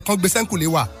kan gbé sẹ́ńkùlé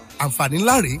wa àǹfààní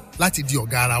ńlá rèé láti di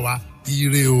ọ̀gá ara wa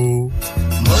ire o.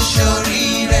 mo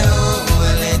ṣoríire o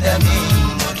ẹlẹ́dàá mi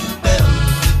mo dúpẹ́ o.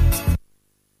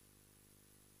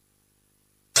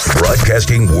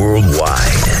 Broadcasting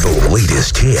worldwide, the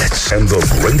latest hits and the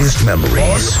greatest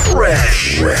memories. Fresh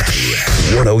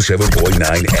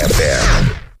 107.9 FM.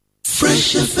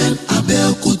 Fresh FM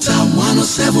Abeokuta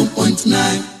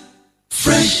 107.9.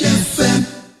 Fresh FM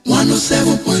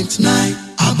 107.9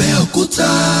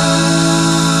 Abeokuta.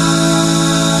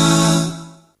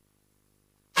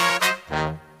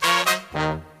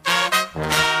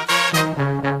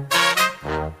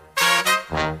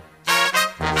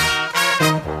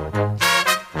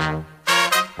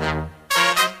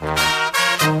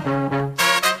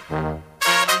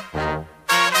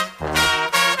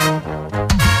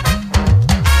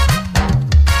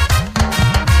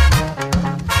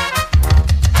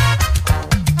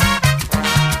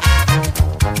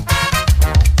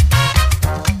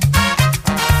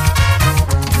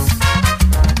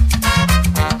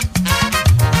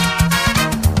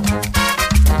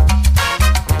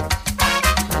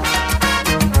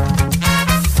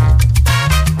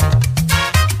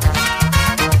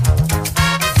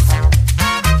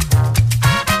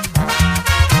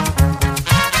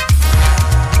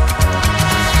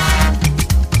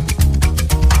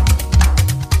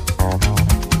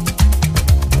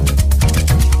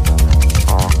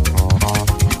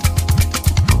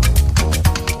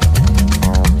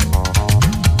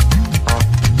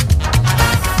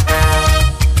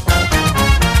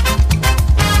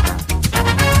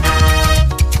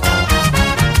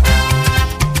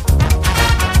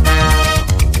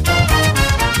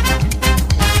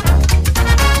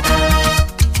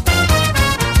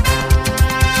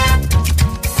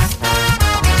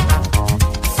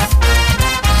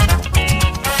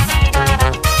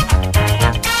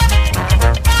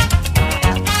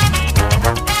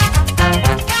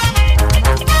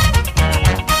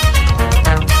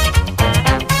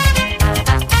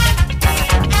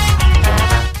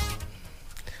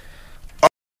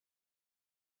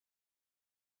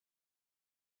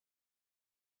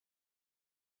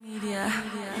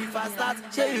 If I start,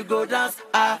 say you go dance,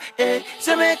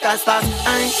 say make I start,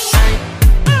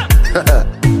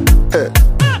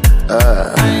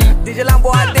 DJ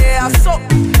Lambo out there, so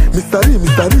Mr. Lee,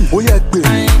 oh yeah,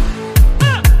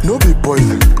 no be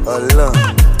poison, Allah.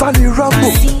 Tani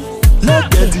Rambo,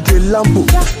 lẹ́gbẹ̀ẹ́ DJ Lambo,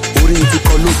 orin ti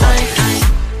kọ ló bá.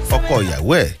 Ọkọ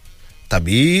ìyàwó ẹ̀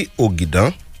tàbí ògìdán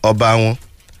ọba wọn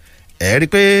ẹ̀ rí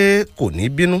pé kò ní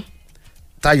bínú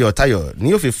tayọ̀tayọ̀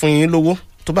ni yóò fi fún yín lówó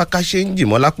tó bá ká ṣe ń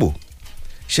jìmọ́ lápò.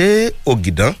 Ṣé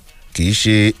ògìdán kì í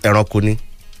ṣe ẹranko ni?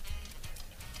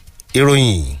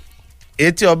 Ìròyìn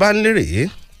etí ọba ń lérè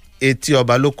etí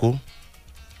ọba lóko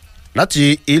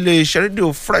láti ilé-iṣẹ́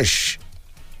rédíò Fresh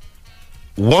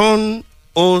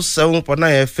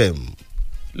 107.9 FM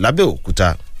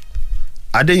lábẹ́òkúta.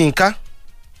 Adéyínká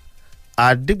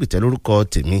Adégbìtẹ́ lórúkọ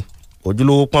tèmi,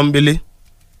 ojúlówó pọ́nbélé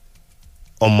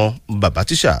ọmọ bàbá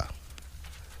tíṣà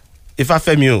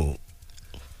Ifáfẹ́mi o.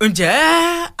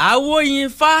 Ǹjẹ́ àwòyìn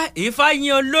Ifá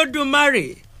yin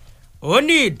Olódùmarè ó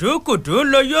ní ìdúnkùdún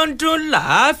lóyún ń dún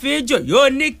láàfin jòyó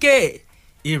níkè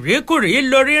ìríkùrí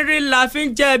lórí rí la fi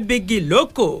ń jẹ bigi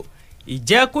lóko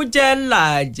ìjẹkújẹ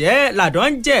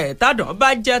làdán jẹ tádàn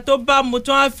bá jẹ tó bá mu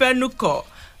tán á fẹnu kọ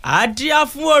àdíá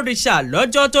fún òrìṣà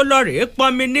lọ́jọ́ tó lọ rèé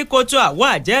pọnmi ní kòtò àwọn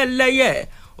àjẹ́ lẹ́yẹ̀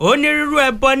onírúurú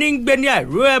ẹbọ ní ń gbé ní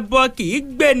àìrú ẹbọ kì í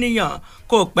gbé nìyàn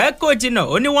kò pẹ́ kò jìnnà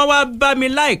ó ní wọ́n wá bá mi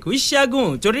láìkú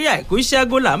ṣẹ́gun torí àìkú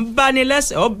ṣẹ́gun là ń bá ní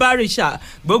lẹ́sẹ̀ ó bá rìṣà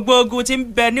gbogbo ogun tí ń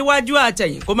bẹ níwájú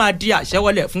àtẹ̀yìn kó máa di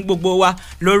àṣẹwọlẹ̀ fún gbogbo wa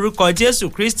lórúkọ Jésù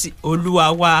Kristi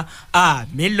Olúwa wa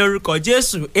àmín lórúkọ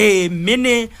Jésù. Èmi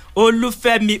ni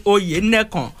Olúfẹ́mi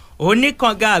Oyènẹ́kan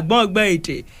oníkànga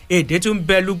àgbọ̀ngbọ̀n èdè tún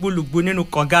bẹ lúgbúlùgbú nínú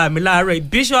kànga mi láàárọ̀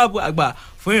bíṣọ̀bù àgbà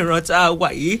fún ìrántí àwa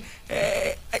yìí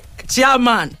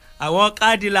chairman àwọn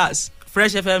Cadillacs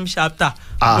Fresh FM chapter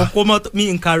mo kó mọ́tò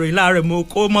mi nkàròyìn láàárọ̀ mo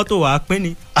kó mọ́tò wàá pín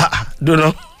ni.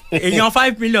 Dúró. Èèyàn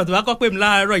 5 million tó bá kọ́ pé mi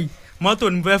láàárọ̀ yìí mọ́tò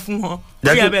ní fẹ́ fún wọn.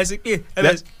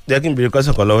 Jẹ́ kí n bèrè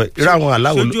kọ́sàn kan lọ́wọ́ irú àwọn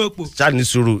aláwo ló ṣáàní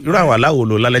sùúrù irú àwọn aláwo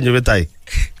ló lálẹ́jọ́ mẹ́ta yìí.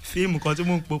 Fíìmù kan tí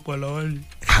mò ń pòpọ̀ lọ́wọ́ ni.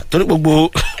 Torí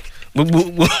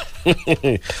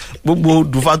gbogbo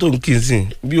dùfá tó ń kí n sìn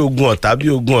bí ogun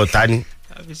ọ̀tá ni.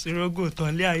 Àfìsírógùn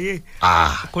tán lé ayé.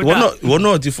 Ìwọ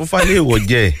náà ti fún fálẹ̀ ìwọ̀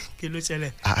jẹ́. Kí ló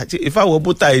ṣẹlẹ̀? Ìfáwọ̀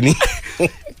bóta yìí ni.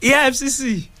 EFCC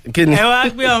kíni ẹ wá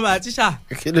gbé ọmọ àtíṣà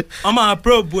ọmọ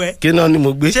probe ẹ kíni ni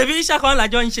mo gbé. ṣebí iṣẹ́ kan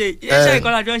làjọ ń ṣe iṣẹ́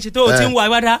ìkan làjọ ń ṣe tó o ti ń wá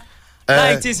ìwádà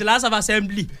 90s last of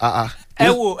assembly ẹ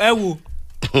wò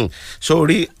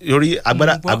sórí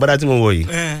agbádá tí mo wọ̀ yìí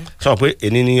sọ pé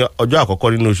èní ni ọjọ́ àkọ́kọ́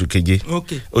nínú oṣù keje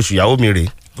oṣù ìyàwó mi rèé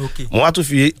mo wá tún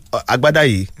fi agbádá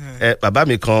yìí bàbá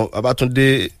mi kan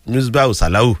Babátúndé Musbau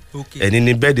Salau èní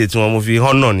ni bẹ́ẹ̀dẹ̀ tí wọ́n mo fi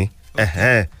hàn náà ni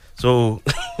so.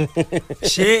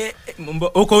 ṣé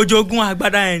oko ojogun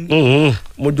agbádá yẹn ni.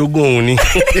 mo jogún òun ni.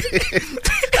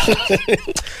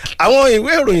 àwọn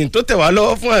ìwé ìròyìn tó tẹ̀ wá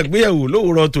lọ́wọ́ fún àgbéyẹ̀wò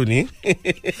lówùrọ̀ tòní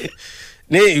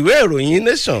ní ìwé ìròyìn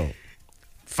Nation,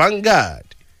 Vanguard,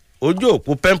 ojú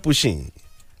òpó pen pushing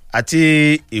àti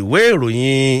ìwé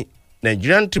ìròyìn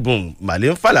Nigerian Tribune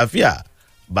màlẹ́ ń fàlàfíà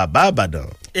bàbá àbàdàn.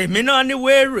 èmi náà ní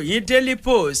ìwé ìròyìn Daily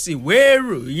Post, ìwé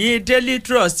ìròyìn Daily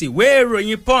Trust, ìwé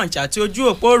ìròyìn Punch àti ojú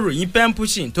òpó ìròyìn pen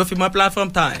pushing tó fi mọ́ Platform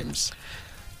Times.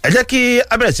 ẹ jẹ́ kí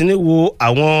a bẹ̀rẹ̀ sí ní wo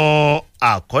àwọn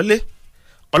àkọlé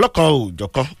ọlọ́kan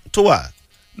òòjọ̀kan tó wà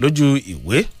lójú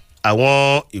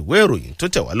àwọn ìwé ìròyìn tó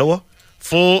tẹ̀ wá lọ́wọ́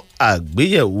fún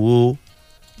àgbéyẹ̀wò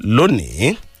lónìí.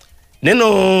 nínú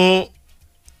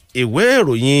ìwé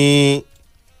ìròyìn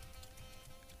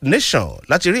Nation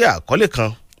láti rí àkọlé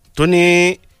kan tó ní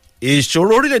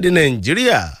ìṣòro orílẹ̀-èdè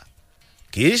Nàìjíríà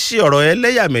kì í ṣe ọ̀rọ̀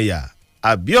ẹlẹ́yàmẹ̀yà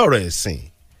àbí ọ̀rọ̀ ẹ̀sìn.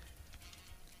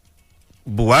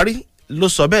 Buhari ló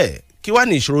sọ bẹ́ẹ̀, kí wá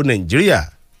ní ìṣòro Nàìjíríà,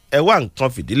 ẹ wá nǹkan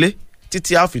fìdílé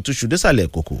títí a fi túṣu désàlẹ̀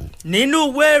kòkò. nínú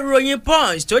ìwé ìròyìn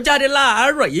Punch tó jáde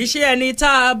láàárọ̀ yìí, ṣé ẹni tá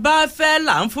a bá fẹ́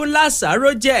là ń fún lásàárò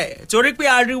jẹ, torí pé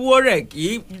ariwo rẹ̀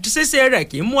ṣíṣe rẹ̀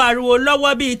kì í mú ariwo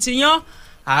lọ́wọ́ bíi tiyán.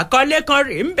 àkọlé kan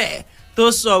rèé ń bẹ̀ tó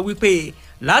sọ wípé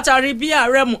látàrí bí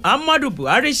ààrẹ Muhammadu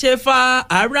Buhari ṣe fa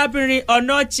arábìnrin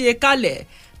Onochie kalẹ̀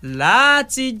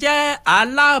láti jẹ́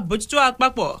alábòjútó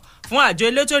àpapọ̀ fún àjọ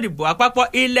elétò ìdìbò àpapọ̀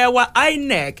ilé wa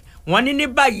INEC, wọ́n ní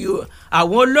báyìí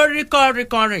àwọn olórí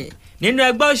kọrin nínú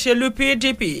ẹgbẹ́ òṣèlú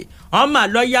PDP wọ́n mà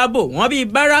lọ yabo wọ́n bíi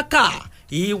báràkà.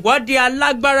 ìwọ́de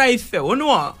alágbára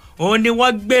ìfẹ̀hónúhàn òun ni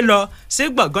wọ́n gbé lọ sí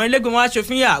gbọ̀ngàn ilé-ìgbìmọ̀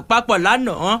aṣòfin àpapọ̀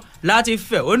lánàá láti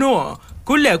fẹ̀hónúhàn.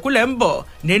 kúlẹ̀kúlẹ̀ ń bọ̀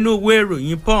nínú ìwé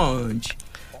ìròyìn Punch.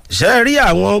 ṣe rí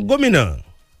àwọn gómìnà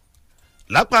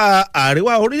lápá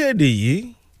àríwá orílẹ̀-èdè yìí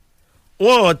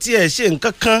wọn tiẹ̀ ṣe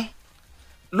nǹkan kan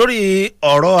lórí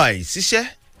ọ̀rọ̀ àìsíṣẹ́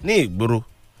ní ìgboro.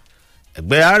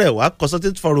 ẹgbẹ́ Arewa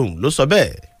Consultative Forum ló sọ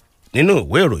bẹ́ẹ̀ nínú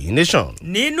ìwé ìròyìn Nation.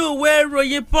 nínú ìwé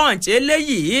ìròyìn Punch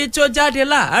eléyìí tó jáde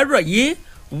láàárọ̀ yìí,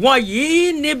 wọ́n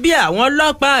yìí ní bí àwọn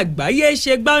ọlọ́pàá àgbáyé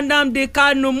ṣe gbá Nnamdi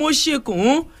Kanu mú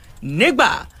ṣìkún nígbà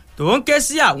tó ń ké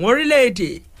sí àwọn orílẹ̀-èdè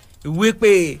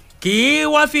wípé kí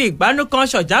wọ́n fi ìgbánú kan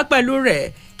ṣọ̀já pẹ̀lú rẹ̀,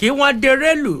 kí wọ́n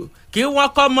dérélù, kí wọ́n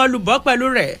kọ́ mọ́lùbọ́ pẹ̀lú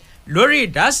rẹ̀ lórí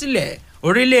ìdásílẹ̀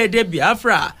orílẹ̀-èdè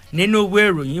Biafra nínú ìwé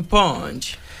ìròyìn Punch.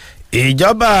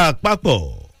 ìjọba àpapọ̀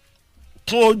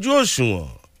kún ojú òṣùwọ̀n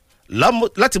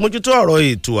láti mójútó ọ̀rọ̀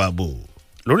ètò ààbò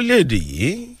lórílẹ̀‐èdè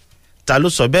yìí. ta ló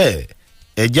sọ bẹ́ẹ̀?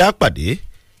 ẹ jẹ́ á pàdé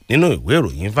nínú ìwé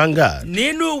ìròyìn Vanguard.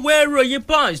 nínú ìwé ìròyìn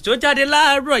Punch tó jáde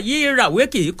láàárọ̀ yìí, ìràwé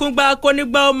kì í kúngbá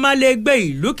kónígbá ó má lè gbé,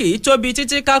 ìlú kì í tóbi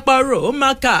títí kápá rò ó má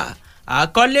kà.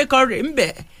 àkọlé kan rèé ń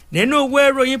bẹ̀ nínú ìwé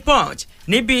ìròyìn Punch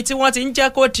níbi tí wọ́n ti ń jẹ́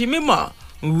kó di mímọ̀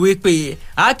wípé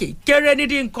a kì í kéré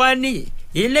nídìí nǹkan ẹni.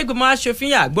 ilé-ìgbìmọ̀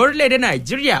aṣòfin àgbà orílẹ̀-èdè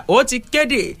Nàìjíríà ó ti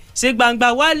kéde sí gbangba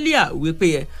wálíà wípé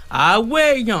àwọn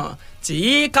èèyàn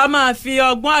tí ká máa fi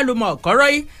ọgbọ́n àlùmọ̀kọ́rọ́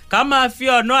yìí ká máa fi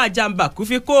ọ̀nà àjàmbàkú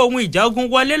fi kó ohun ìjà ogun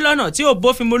wọlé lọ́nà tí ò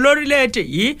bófin mu lórílẹ̀‐èdè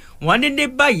yìí, wọ́n ní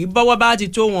báyìí bọ́wọ́ bá ti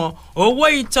tó wọn owó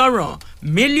ìtanràn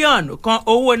mílíọ̀nù kan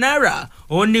owó náírà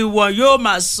òun ni wọn yóò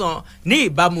máa san ní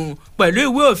ìbámu pẹ̀lú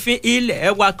ìwé òfin ilé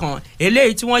wa kan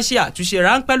eléyìí tí wọ́n ṣe àtúnṣe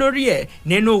ráńpẹ́ lórí ẹ̀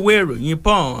nínú ìwé ìròyìn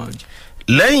Punch.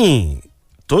 lẹ́yìn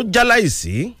tó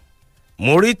jáláìsí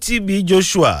mo rí TB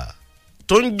Joshua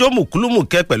tó ń jó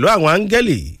mùkúlùmùkẹ́ pẹ̀lú àwọn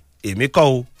áńgẹ́lì, èmi kọ́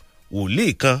o,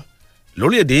 wòlíì kan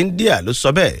lórílẹ̀‐èdè India ló sọ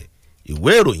bẹ́ẹ̀.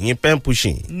 ìwé ìròyìn pen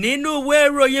pushing. nínú ìwé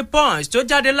ìròyìn Punch tó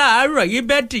jáde láàárọ̀ yìí,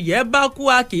 bẹ́ẹ̀ dìyẹ́ bá kú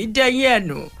a kì í dẹ́yìn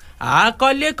ẹ̀nù.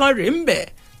 àkọlé kan rèé ń bẹ̀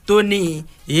tó ní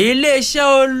iléeṣẹ́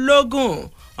ológun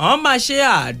wọ́n máa ṣe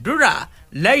àdúrà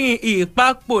lẹ́yìn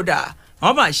ìpapòdà,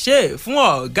 wọ́n máa ṣe fún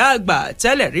ọ̀gá àgbà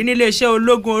tẹ́lẹ̀ rí níléeṣẹ́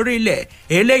ológun orílẹ̀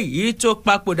eléyìí tó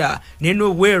papòdà nínú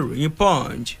ìwé ìròyìn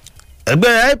Punch.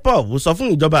 ẹgbẹ́ IPOB sọ fún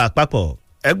ìjọba àpapọ̀,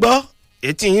 ẹ gbọ́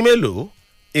etí yín mélòó,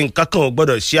 nǹkan kan ò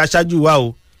gbọ́dọ̀ ṣe aṣáájú wa o.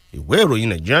 ìwé ìròyìn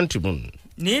Nigerian Tribune.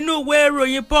 nínú ìwé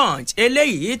ìròyìn Punch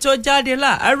eléyìí tó jáde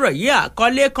láàárọ̀ yìí,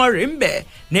 àkọlé kan rèé ń bẹ̀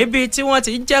níbi tí wọ́n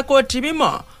ti ń jẹ́ kó di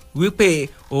mímọ̀ wípé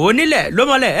onílẹ̀ ló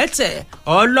mọlẹ̀ ẹ̀ tẹ̀,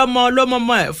 ọlọ́mọ ló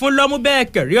mọmọ ẹ̀ fún lọ́mú, bẹ́ẹ̀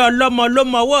kẹ̀rí ọlọ́mọ ló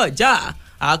mọwọ́ ọjà.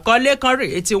 àkọlé kan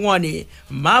rèé tí wọ́n ní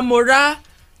Mamora,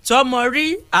 Tọmọrí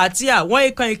àti àwọn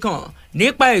ikàn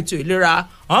nípa ètò ìlera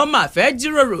wọ́n máa fẹ́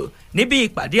jíròrò níbi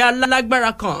ìpàdé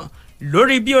alágbára kan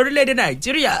lórí bí orílẹ̀-èdè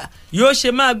Nàìjíríà yóò ṣe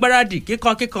máa gbáradì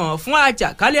kíkankíkan fún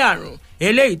àjàkálẹ̀ àrùn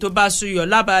eléyìí tó bá súyọ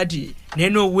lábàdì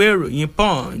nínú ìwé ìròyìn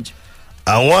Punch.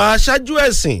 àwọn aṣáájú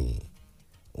ẹ̀sìn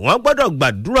wọ́n gbọ́dọ̀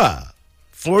gbàdúrà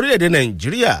fún orílẹ̀-èdè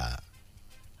Nàìjíríà.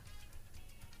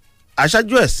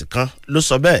 aṣáájú ẹ̀sìn kan ló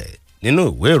sọ bẹ́ẹ̀ nínú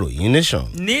ìwé ìròyìn Nation.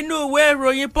 nínú ìwé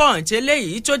ìròyìn Punch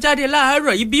eléyìí tó jáde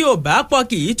láàárọ̀ yìí bí ò bá pọ̀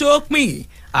kì í tó pín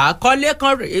àkọlé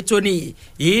kan rèé tó ní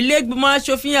ilé ìgbìmọ̀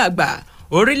aṣòfin àgbà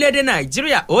orílẹ̀-èdè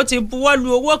Nàìjíríà ó ti buwọ́lu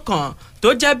owó kan tó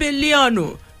jẹ́ bílíọ̀nù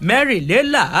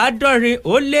 64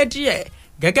 ó lé díẹ̀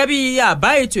gẹ́gẹ́ bí àbá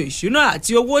ètò ìṣúná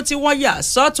àti owó tí wọ́n yà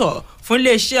sọ́tọ̀ fún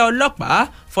iléeṣẹ́ ọlọ́pàá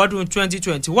fọdún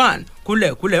 2021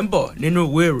 kúlẹ̀kúlẹ̀ ń bọ̀ nínú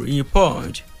ìwé ìròyìn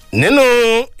Punch. nínú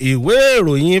ìwé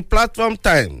ìròyìn Platform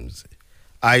Times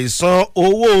àìsan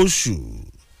owó oṣù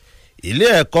ilé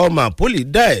ẹ̀kọ́ Mapoli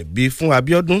dá ẹ̀bi fún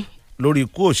Abíọ́dún lórí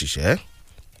ikú òṣìṣẹ́.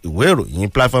 ìwé ìròyìn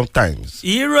Platform Times.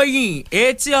 ìròyìn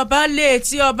etí ọba lé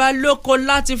etí ọba lóko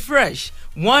láti Fresh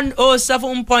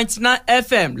 107.9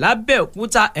 FM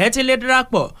lábẹ́òkúta ẹ ti lè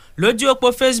darapọ̀ lójú òpó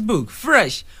Facebook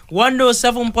Fresh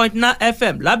 107.9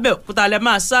 FM lábẹ́òkúta lẹ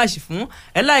máa ṣáàṣì fún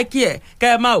ẹ láìkí ẹ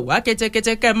kẹ́ ẹ máa wá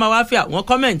kétékété kẹ́ ẹ máa wá fi àwọn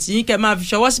kọ́mẹ̀ntì yín kẹ́ ẹ máa fi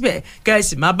ṣọwọ́ síbẹ̀ kẹ́ ẹ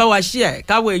sì máa bá wa ṣí ẹ̀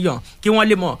káwé èèyàn kí wọ́n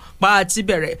lè mọ̀ pa àti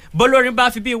bẹ̀rẹ̀ bólórin bá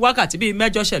fi bíi wákàtí bíi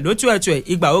mẹ́jọ ṣẹ̀ lótú ẹ̀tù ẹ̀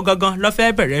ìgbà ó gangan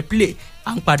lọ́fẹ́ bẹ̀rẹ̀ play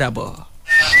à ń padà bọ̀.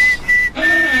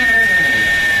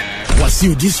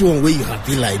 See this one where you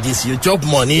happy like this, you chop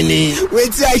money ni.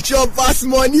 Wait till I chop pass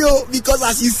money because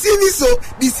as you see me so,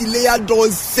 this layer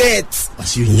don set.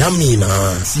 As you yummy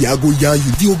na. See I go yarn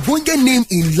you the ogbonge name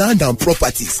in land and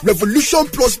properties. Revolution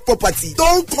Plus Property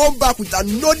don come back with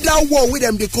another one wey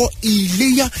dem dey call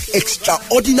Ileya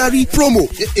Extraordinary Promo.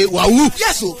 Wahoo!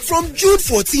 Yes so from June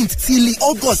 14th till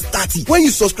August 30, when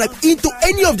you subscribe into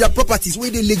any of their properties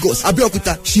wey dey Lagos,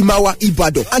 Abeokuta, Shimawa,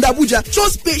 Ibadan and Abuja,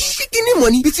 just pay shikini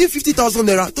money between 50,000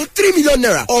 naira to 3 million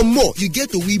naira or more. You get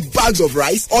to win bags of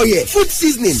rice, oil, food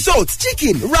seasoning, salt,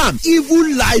 chicken, ram,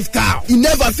 even live cow. E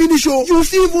never finish you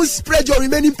fit even spread your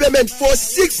remaining payment for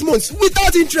 6 months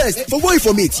without interest. For more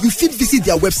information, you fit visit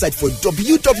their website for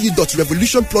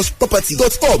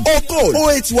www.revolutionplusproperty.com or call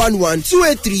 0811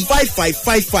 283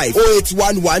 5555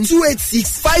 0811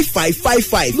 286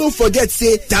 5555. No forget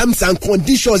say terms and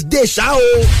conditions dey sha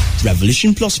o.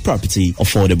 Revolution Plus Property,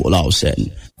 affordable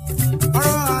housing.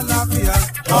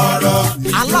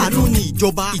 aláàánú ni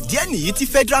ìjọba ìdí ẹ̀ nìyí tí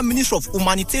Federal Ministry of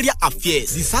Humanitarian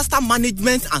Affairs, Disaster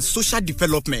Management and Social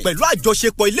Development pẹ̀lú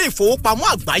àjọṣepọ̀ ilé ìfowópamọ́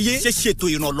àgbáyé ṣe ṣètò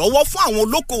ìrànlọ́wọ́ fún àwọn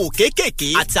olókoòwò kéékèèké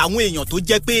àti àwọn èèyàn tó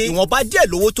jẹ́ pé ìwọ̀nba díẹ̀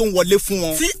lówó tó ń wọlé fún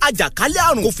wọn tí àjàkálẹ̀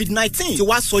àrùn COVID-19 ti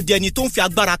wá sọ di ẹni tó ń fi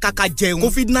agbára káká jẹun.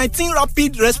 COVID-19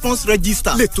 Rapid Response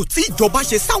Register lètò tí ìjọba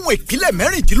ṣe sáwọn ìpínlẹ̀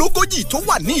 16 tó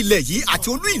wà ní ilẹ̀ yìí àti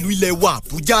olú ìlú ilẹ̀ wa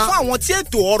Àbújá fún àwọn tí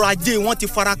ètò ọrọ̀ ajé wọn ti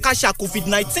fara káṣá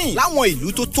COVID-19 láwọn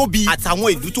ìlú tó tóbi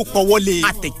àtàwọn ìlú tó pọ̀wọ́lé.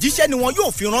 àtẹ̀jíṣẹ́ ni wọn yóò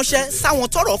fi ránṣẹ́ sáwọn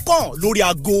tọ́rọ̀ kàn lórí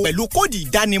aago pẹ̀lú kóòdù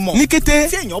ìdánimọ̀. ní kété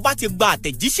tí èèyàn bá ti gba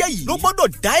àtẹ̀jíṣẹ́ yìí ló gbọ́dọ̀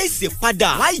dá èsì padà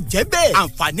láì jẹ́ bẹ́ẹ̀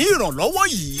àǹfààní ìrànlọ́wọ́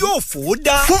yìí yóò fò ó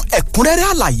dá. fún ẹ̀kúnrẹ́rẹ́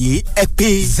àlàyé ẹ pè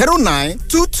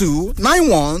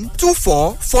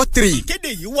 0922912443. ìkéde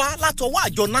yìí wá látọwọ́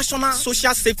àjọ National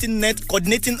Social Safety Net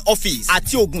Coordinating Office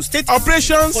àti Ogun State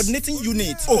Operations Coordinating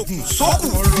Unit Ogun Sókù.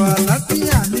 ọ̀rọ̀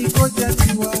àlàáfíà ni kò jẹ́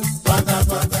tiwa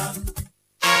pátápátá.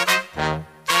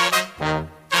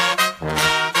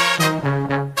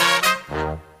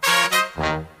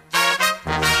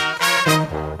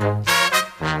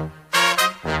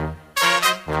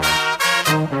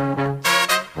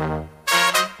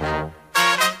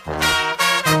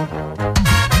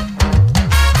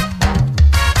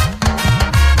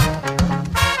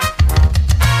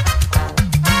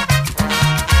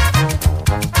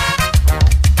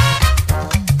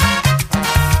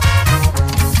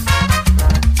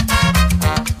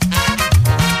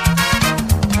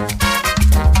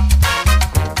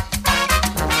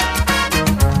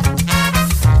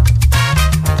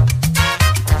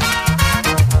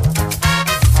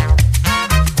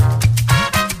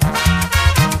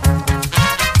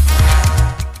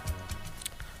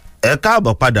 ẹ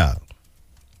káàbọ̀ padà.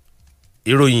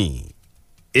 ìròyìn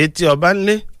etí ọba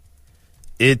ńlé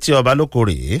etí ọba lóko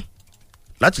rèé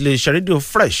láti lè ṣe rédíò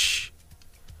Fresh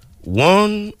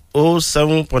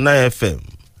 107.9 FM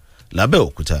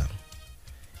lábẹ́òkúta.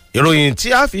 ìròyìn tí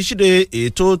a fi ṣíde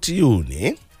ètò tí ò ní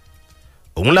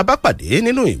òun la bá pàdé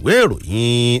nínú ìwé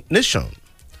ìròyìn Nation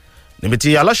níbi tí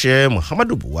aláṣẹ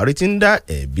Muhammadu Buhari ti ń dá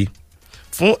ẹ̀bi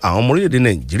fún àwọn ọmọ orílẹ̀-èdè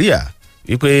Nàìjíríà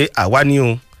wípé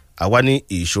àwa ní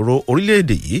ìṣòro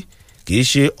orílẹ̀-èdè yìí kìí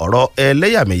ṣe ọ̀rọ̀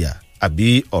ẹlẹ́yàmẹ̀yà àbí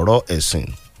ọ̀rọ̀ ẹ̀sìn.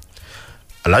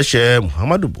 aláṣẹ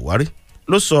Muhammadu Buhari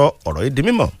ló sọ ọ̀rọ̀ yìí di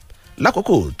mímọ̀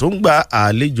lákòókò tó ń gba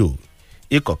àlejò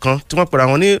ikọ̀ kan tí wọ́n pera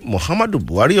wọn ní Muhammadu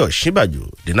Buhari Ọ̀ṣínbàjò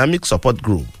Dynamic Support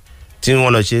Group tí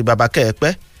wọ́n lọ ṣe baba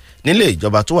kẹ́ẹ̀pẹ́ nílé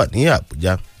ìjọba tó wà ní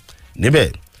Àbújá.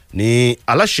 Níbẹ̀ ni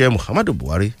aláṣẹ Muhammadu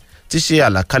Buhari ti ṣe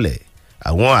àlàkalẹ̀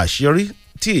àwọn àṣeyọrí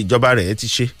tí ìjọba rẹ̀ ti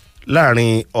ṣe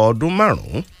láàrin ọdún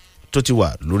 5 tó ti wà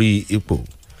lórí ipò.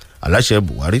 Aláṣẹ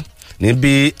Buhari ní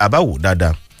bí a bá wò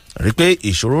dáadáa rí pé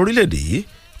ìṣòro orílẹ̀-èdè yìí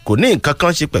kò ní nǹkan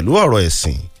kan ṣe pẹ̀lú ọ̀rọ̀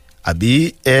ẹ̀sìn àbí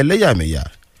ẹlẹ́yàmẹ̀yà.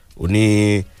 Ó ní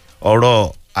ọ̀rọ̀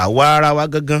àwa ara wa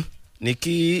gangan ni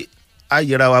kí a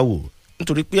yẹra wa wò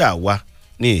nítorí pé àwa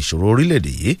ní ìṣòro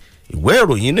orílẹ̀-èdè yìí. Ìwé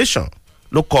ìròyìn Nation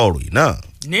ló kọ ìròyìn náà.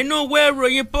 Nínú ìwé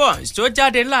ìròyìn Punch tó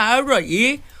jáde láàárọ̀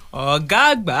yìí, ọ̀gá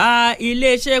àgbà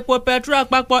iléeṣẹ́ epo petro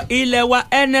àpapọ̀ ilẹ̀ wa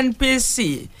NNPC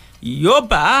yóò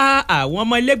bá àwọn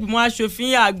ọmọ ilé-ìgbìmọ̀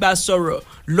aṣòfin àgbà sọ̀rọ̀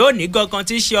lónìí gangan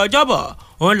tí í ṣe ọjọ́bọ̀.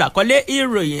 Òun làkọlé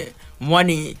ìròyìn wọn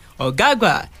ni ọ̀gá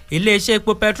àgbà iléeṣẹ́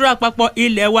epo petro àpapọ̀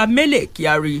ilẹ̀ wa Mele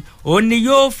Kyari òun ni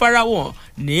yóò farahàn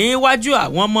níwájú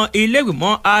àwọn ọmọ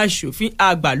ilé-ìgbìmọ̀ aṣòfin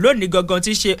àgbà lónìí gangan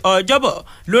tí í ṣe ọjọ́bọ̀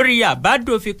lórí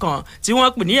àbádòfin kan tí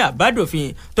wọ́n pè ní àbádòfin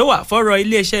tó wà fọ́rọ̀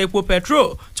iléeṣẹ́ epo petro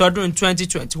tọdún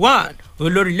 2021.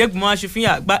 Olórí ilé-ìgbìmọ̀ aṣòfin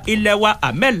àgbà ilẹ̀ wa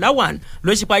Ahmed Lawan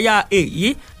ló ṣípayá èyí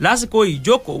lásìkò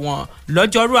ìjókòó wọn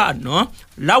lọ́jọ́rú àná.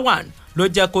 Lawan ló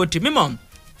jẹ́ kó di mímọ̀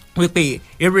wípé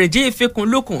èrèdí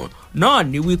ìfikùnlukùn náà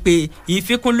ní wípé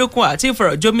ìfikùnlukùn àti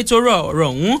ìfọ̀rọ̀jomitoro ọ̀rọ̀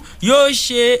ọ̀hún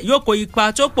yóò kó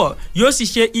ipa tó pọ̀, yóò sì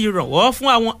ṣe ìrànwọ́ fún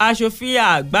àwọn aṣòfin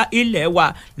àgbà ilẹ̀ wa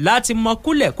láti mọ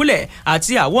kúlẹ̀kúlẹ̀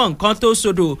àti àwọn nǹkan tó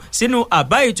sodò sínú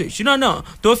àbá ètò ìṣúná náà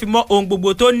tó fi mọ́ ohun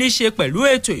gbogbo tó ní ṣe pẹ̀lú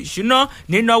ètò ìṣúná,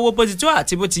 nínáwó bó ti tó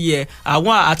àti bó ti yẹ,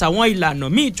 àtàwọn ìlànà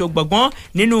míì tó gbọ̀ngbọ́n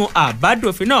nínú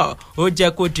àbádòfin náà. Ó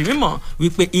jẹ́ kó di mímọ̀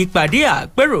wípé ìpàdé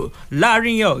àpérò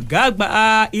láàrin ọ̀gá àgbà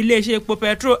iléeṣẹ́ epo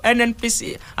petro NNPC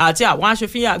àti àwọn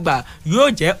aṣòfin àgbà yóò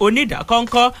jẹ́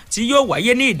onídàákọ́ńkọ́ tí yóò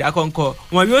wáyé ní ìdákọ́ńkọ́.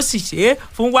 Wọn yóò sì ṣe é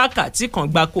fún wákàtí kan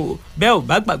gbáko. Bẹ́ẹ̀ ò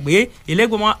bá gbàgbé,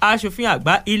 ilé-ìgbìmọ̀ aṣòfin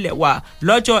àgbà ilẹ̀ wa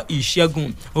lọ́jọ́ Ìṣẹ́gun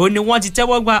òun ni wọ́n ti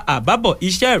tẹ́wọ́ gba àbábọ̀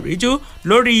iṣẹ́ ìríjú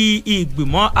lórí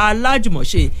ìgbìmọ̀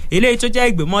alájùmọ̀ṣe eléyìí tó jẹ́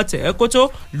ìgbìmọ̀ tẹ̀ẹ́kótó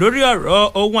lórí ọ̀rọ̀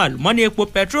ohun àlùmọ́nì epo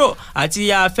petro àti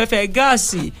afẹ́fẹ́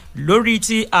gáàsì lórí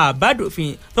ti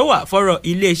àbádòfin tó wà fọ́rọ̀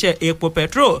iléeṣẹ́ epo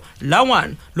petro. Lawan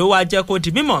ló wá jẹ́ kó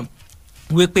di mímọ̀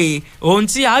wípé ohun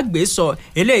tí a gbé sọ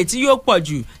eléyìí tí yóò pọ̀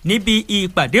jù níbi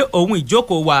ìpàdé ohun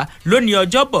ìjókòó wa lónìí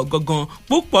ọjọ́bọ̀ gangan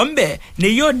púpọ̀ ńbẹ̀ ni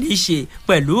yóò ní í ṣe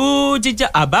pẹ̀lú jíjà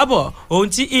àbábọ̀ ohun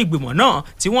tí ìgbìmọ̀ náà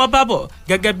tí wọ́n bá bọ̀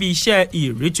gẹ́gẹ́ bí iṣẹ́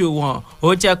ìríjú wọn. Ó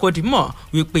jẹ́ kó di mọ̀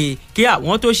wípé kí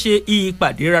àwọn tó ṣe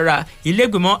ìpàdé rárá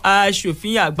ilé-ìgbìmọ̀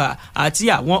aṣòfin àgbà àti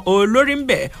àwọn olórí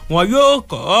ńbẹ̀ wọn yóò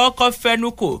kọ́kọ́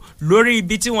fẹnukò lórí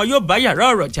ibi tí wọn yóò bá yàrá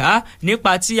ọ̀rọ̀ já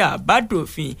nípa ti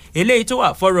àbádòfin eléyìí tó wà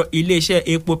fọ́rọ̀ iléeṣẹ́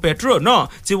epo petro náà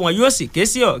tí wọn yóò sì ké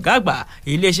sí ọ̀gá àgbà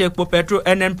iléeṣẹ́ epo petro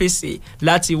NNPC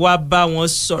láti wá bá wọn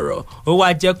sọ̀rọ̀. Ó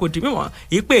wá jẹ́ kó di mímọ̀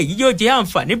ìpè yìí yóò jẹ́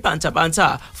àǹfààní bàǹtàbàǹtà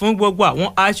fún gbogbo àwọn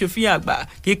aṣòfin àgbà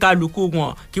kí kálukú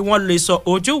wọn kí wọ́n lè sọ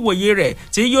ojú wòye rẹ̀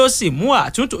tí yóò sì mú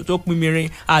àtúntò tó pinmirin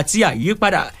àti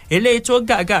àyípadà eléyìí tó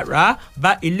gàgàrà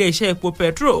bá iléeṣẹ́ epo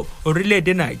petro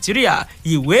orílẹ̀-èdè Nàìjíríà.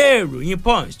 Ìwé ìròyìn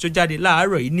Punch tó jáde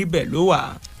láàárọ̀ yìí níbẹ̀ ló wà.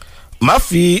 Má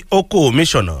fi oko mi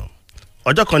ṣọ̀nà,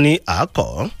 ọjọ́ kan ní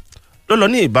àákọ́ ló lọ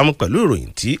ní ìbámu pẹ̀lú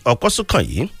ìròyìn tí ọkọ́ sún kàn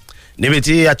yìí, níbi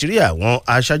tí a ti rí àwọn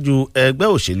aṣáájú ẹgbẹ́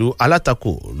òṣèlú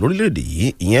alátakò lórílẹ̀‐èdè yìí,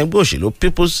 ìyẹn ẹgbẹ́ òṣèlú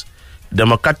People's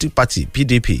Democratic Party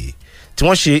PDP, tí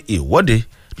wọ́n ṣe ìwọ́de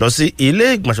lọ sí ilé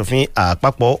ìgbìmọ̀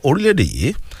àpapọ̀ orílẹ̀‐èdè yìí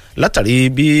látàrí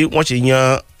bí wọ́n ṣe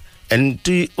yan ẹni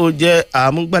tí ó jẹ́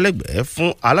amúgbálẹ́gbẹ̀ẹ́ fún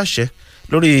aláṣẹ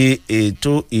lórí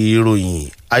ètò ìròyìn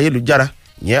ayélujára,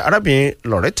 ìyẹn arábìnrin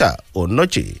Loretta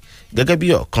Onoche, gẹ́gẹ́ bí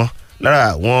ọ̀kan lára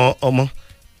àwọn ọmọ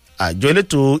àjọ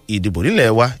elétò ìdìbò nílẹ̀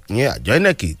wa, ìyẹn àjọ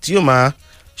INEC tí yóò máa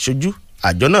ṣojú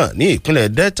àjọ náà ní ìpínlẹ̀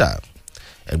Delta.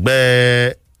 Ẹgbẹ́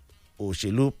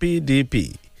òṣèlú PDP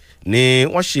ni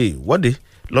wọ́n ṣe ìwọ́de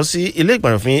lọ sí ilé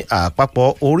ìgbìmọ̀ àpapọ̀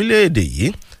orílẹ̀-èdè yìí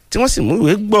tí wọ́n sì mú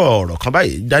ìwé gbọ̀ọ̀rọ̀ kan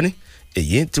báyìí dání,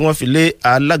 èyí tí wọ́n fi lé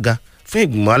alága fún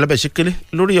ìgbìmọ̀ alábẹ́sẹ́kẹ́lé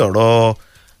lórí ọ̀rọ̀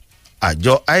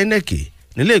àjọ INEC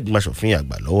nílé ìgbìmọ̀ aṣòfin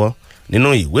àgbà lọ́wọ́. Nínú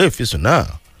ìwé ìfisùn náà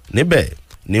níbẹ̀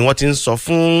ni wọ́n ti ń sọ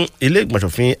fún ilé ìgbìmọ̀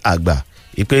aṣòfin àgbà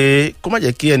ìpè kó má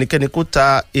jẹ́ kí ẹnikẹ́ni kó ta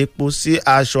epo sí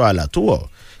aṣọ àlà tó wọ̀,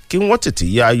 kí wọ́n tètè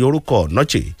ya orúkọ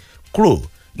Onoche kúrò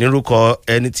nírúkọ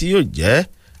ẹni tí yóò jẹ́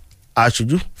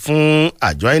aṣojú fún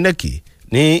àjọ INEC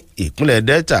ní ìpínlẹ̀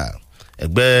Delta.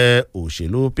 Ẹgbẹ́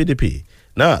òṣèlú PDP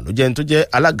náà ló jẹ́ ní tó jẹ́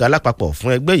alága alápapọ̀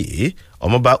fún ẹgbẹ́ yìí,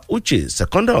 ọmọọba Uche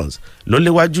Secondus, ló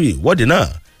léwájú ìwọ́de náà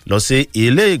lọ sí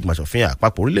ilé ìgbìmọ̀ aṣòfin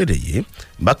àpapọ̀ orílẹ̀-èdè yìí.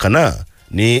 Bákan náà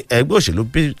ni ẹgbẹ́ òṣèlú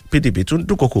PDP tún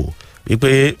dúnkokò wípé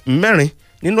 4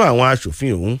 nínú àwọn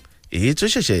aṣòfin òun èyí tó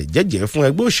ṣẹ̀ṣẹ̀ jẹ́jẹ́ fún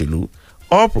ẹgbẹ́ òṣèlú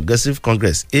All Progressives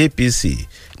Congress APC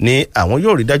ni àwọn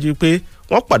yóò rí dájú pé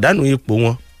wọ́n pàdánù ipò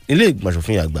wọn nílé ìgbìmọ̀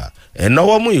aṣòfin àgbà ẹ̀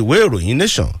náwó mú ìwé ìròyìn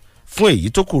nation fún èyí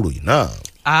tó kù ròyìn náà.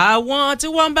 àwọn tí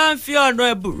wọ́n bá ń fi ọ̀nà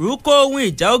ẹ̀bùrú kó ohun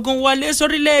ìjà ogun wọlé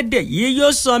sórílẹ̀‐èdè yìí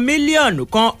yóò san mílíọ̀nù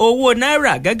kan owó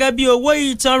náírà gẹ́gẹ́ bí owó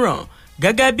ìtanràn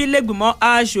gẹ́gẹ́ bí lẹ́gbìmọ̀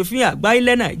aṣòfin àgbà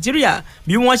ilẹ̀ nàìjíríà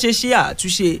bí wọ́n ṣe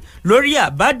àtúnṣe lórí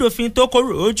àbádòfin tó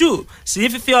korò ojú sí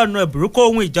fífi ọ̀nà ẹ̀bùrú kó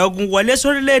ohun ìjà ogun wọlé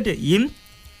sórílẹ̀‐èdè yìí.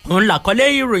 òun làkọlé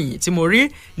ìròyìn tí mo rí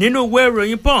nínú ìwé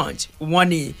ìròyìn punch wọ́n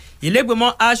ní ìlẹ́gbìmọ̀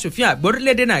aṣòfin àgbà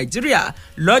orílẹ̀‐èdè nàìjíríà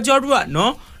lọ́jọ́rú àná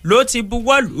ló ti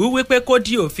buwọ́lù wípé kó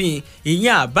di òfin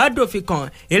ìyẹn àbádòfin kan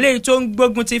eléyìí tó ń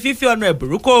gbógun ti fífi ọ̀nà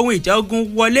ẹ̀bùrú kó ohun ìjà ogun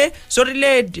wọlé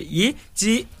sórílẹ̀‐èdè yìí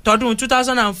ti tọdún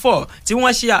 2004 tí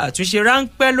wọ́n ṣe àtúnṣe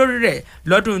ráńpẹ́ lórí rẹ̀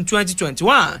lọ́dún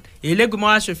 2021 ìlẹ́gbìmọ̀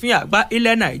aṣòfin àgbà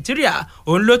ilẹ̀ nàìjíríà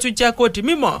òun ló tún jẹ́ kó di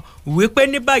mímọ̀ wípé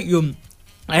ní báyìí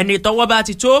ẹni tọ́wọ́ bá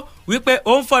ti tó wípé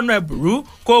ó ń fọ̀nà ẹ̀bùrú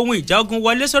kó ohun ìjà ogun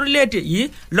wọlé sórílẹ̀‐èdè yìí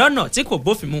lọ́nà tí kò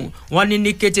bófin mu wọ́n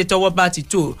ní kété tọ́wọ́ bá ti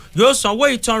tó yóò sanwó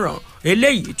ìtanràn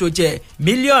eléyìí tó jẹ́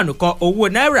mílíọ̀nù kan owó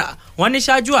náírà wọ́n ní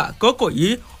ṣáájú àkókò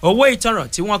yìí owó ìtanràn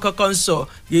tí wọ́n kọ́kọ́ ń sọ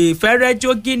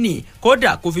ìfẹ́rẹ́jọ́ gíní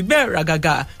kódà kò fi bẹ́ẹ̀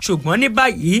ràgàgà ṣùgbọ́n ní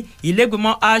báyìí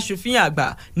ìlẹ́gbìmọ̀ aṣòfin àgbà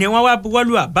ni wọ́n wá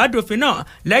buwọ́lù àbádòfin náà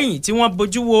lẹ́yìn tí wọ́n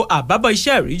bójú wo àbábọ̀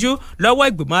iṣẹ́ ìríjú lọ́wọ́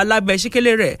ìgbìmọ̀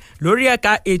alábẹ́síkélé rẹ̀ lórí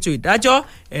ẹ̀ka ètò ìdájọ́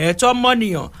ẹ̀tọ́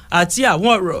mọ́nìyàn àti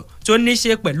àwọn ọ̀rọ̀ tó ní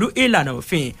ṣe pẹ̀lú ìlànà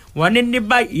òfin wọ́n ní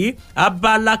báyìí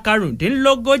abala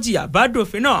karùndínlógójì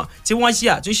àbádòfin náà tí wọ́n ṣe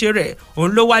àtúnṣe rẹ̀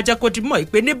òun ló wá jẹ́ kó ti mọ̀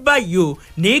pé ní báyìí o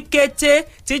ní kété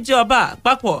tíjọba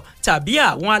àpapọ̀ tàbí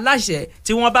àwọn aláṣẹ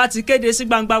tí wọ́n bá ti kéde sí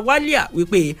gbangba wálíà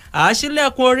wípé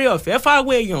àṣìlẹ̀kùn oore ọ̀fẹ́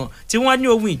fáwọn èèyàn tí wọ́n ní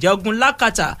ohun ìjà ogun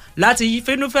lákàtà láti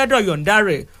fínúfẹ́dọ̀ yọ̀ǹda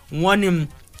rẹ̀ wọ́n ní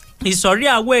ìsọ̀rí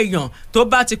àwọn èèyàn tó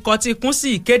bá ti kọtí kún sí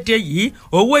ìkéde yìí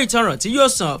owó ìtanràn tí yóò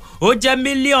san ó jẹ́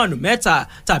mílíọ̀nù 3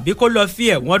 tàbí kó lọ fi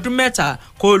ẹ̀wọ̀n ọdún 3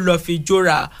 kó lọ fi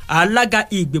jóra alága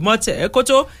ìgbìmọ̀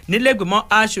tẹ̀ẹ́kótó nílẹ̀gbìmọ̀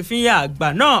aṣòfin àgbà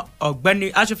náà ọ̀gbẹ́ni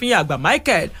aṣòfin àgbà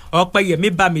Michael Ọ̀pẹ́yẹmí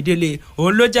Bámidélé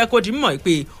òun ló jẹ́ kó di mọ̀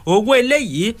pé owó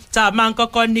eléyìí tá a máa ń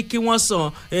kọ́kọ́ ní kí wọ́n san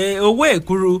owó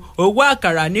èkuru owó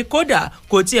àkàrà ní kódà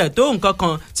kò tiẹ̀ tó nǹkan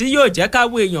kan tí yóò jẹ́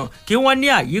káwọ́ èèyàn kí wọ́n ní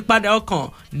àyípadà ọkàn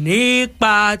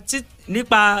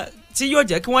nípa tí yóò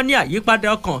jẹ́ kí wọ́n ní àyípadà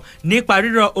ọkàn nípa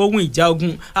rírọ̀ ohun ìjà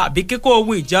ogun àbí kíkó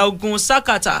ohun ìjà ogun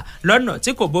sákàtà lọ́nà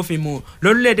tí kò bófin mu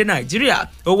lórílẹ̀‐èdè Nàìjíríà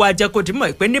ó wá jẹ́ kó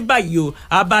dìmọ̀ pé ní báyìí o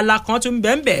abala kan tún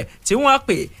bẹ́ẹ̀ tí wọ́n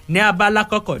pè ní abala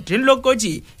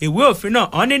 29 ìwé òfin náà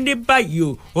wọ́n ní báyìí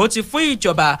o ó ti fún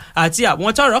ìjọba àti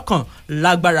àwọn tọ́rọ̀ kàn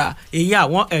lágbára ìyẹn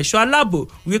àwọn ẹ̀ṣọ́ aláàbò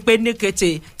wípé ní kété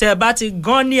tẹ́ bá ti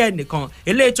gan ní ẹnìkan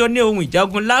eléyìí tó ní ohun ìjà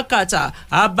ogun lákàtà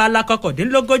abala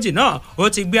 29 náà ó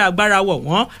ti gbé agbára wọ̀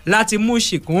wọ́n láti mú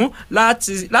ṣìkún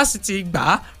láti ti gbà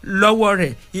á lọ́wọ́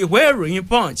rẹ̀ ìwé ìròyìn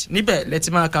Punch níbẹ̀ lẹ́tí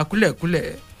máa ka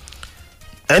kúlẹ̀kúlẹ̀.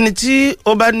 ẹni tí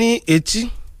ó bá ní etí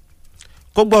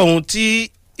kó gbọ́ ohun tí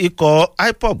ikọ̀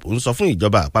IPOB ń sọ fún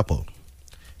ìjọba àpapọ̀.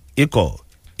 ikọ̀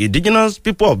Indigenous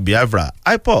People of Biafra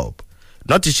IPOB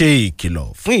náà ti ṣe ìkìlọ̀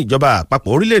fún ìjọba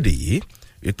àpapọ̀ orílẹ̀-èdè yìí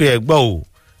wípé ẹ gbọ́ o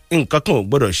nǹkan kan ò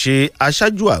gbọ́dọ̀ ṣe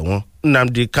aṣáájú àwọn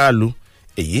Nnamdi Kanu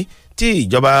èyí tí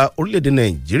ìjọba orílẹ̀-èdè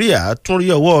Nàìjíríà tún rí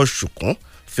ọwọ́ ṣùkún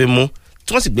fi mú tí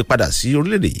wọ́n sì gbé padà sí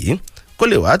orílẹ̀-èdè yìí kó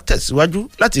lè wá tẹ̀síwájú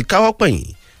láti káwọ́ pẹ̀yìn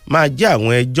máa jẹ́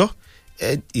àwọn ẹjọ́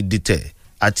ìdìtẹ̀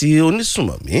àti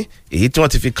onísùnmọ̀mí èyí tí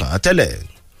wọ́n ti fi kàn án tẹ́lẹ̀.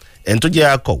 ẹni tó jẹ́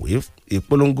akọ̀wé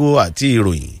ìpolongo àti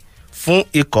ìròyìn fún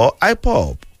ikọ̀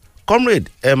IPOB Comrade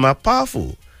Emma Powerful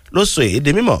ló sọ èyí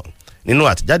di mímọ̀ nínú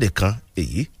àtẹ̀jáde kan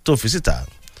èyí tó fi síta.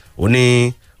 ó ní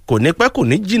kò ní pẹ́ kò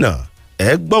ní jìnnà ẹ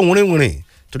gbọ́ wìrìwìrì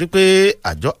torí pé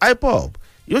àjọ IPOB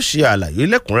yóò ṣe àlàyé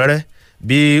lẹ́kùnrẹ́rẹ́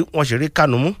bí wọ́n ṣe rí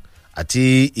Kanu mú àti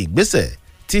ìgbésẹ̀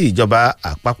tí ìjọba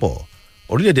àpapọ̀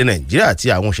orílẹ̀-èdè Nàìjíríà àti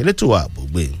àwọn òṣèlétò ààbò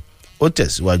gbé. ó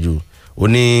tẹ̀síwájú ó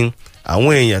ní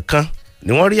àwọn èèyàn kan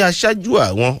ni wọ́n rí aṣáájú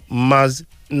àwọn Mazi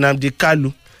Nnamdi Kanu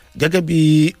gẹ́gẹ́ bí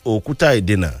òkúta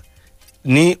ìdènà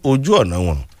ní ojú ọ̀nà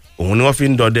wọn òun ni wọ́n fi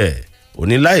ń dọdẹ ó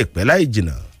ní láìpẹ́ láì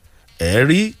jìnnà ẹ̀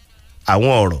rí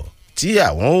àwọn ọ̀rọ̀ tí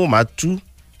àwọn ó máa tú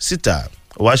síta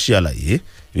wá ṣe àlàyé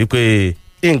wípé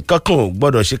nǹkan kan ò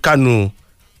gbọ́dọ̀ ṣe Kanu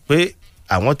pé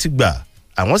àwọn ti gbà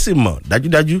àwọn sì mọ̀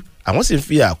dájúdájú àwọn sì ń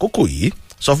fi àkókò yìí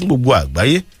sọ fún gbogbo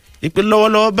àgbáyé wípé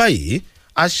lọ́wọ́lọ́wọ́ báyìí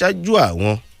aṣáájú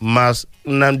àwọn Mazi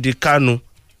Nnamdi Kanu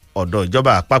ọ̀dọ̀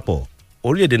ìjọba àpapọ̀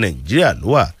orílẹ̀-èdè Nàìjíríà ló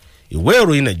wà. ìwé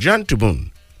ìròyìn Nigerian Tribune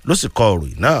ló sì kọ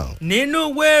ìròyìn náà. nínú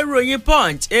ìwé ìròyìn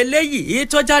Punch eléyìí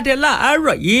tó jáde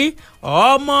láàárọ̀ yìí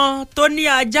ọmọ tó ní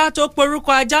ajá tó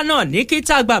porúkọ ajá náà ní kí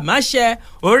tàgbà má ṣe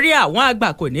orí àwọn àgbà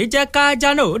kò ní jẹ́ ká ajá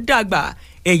náà ó dàgbà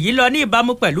èyí lọ ní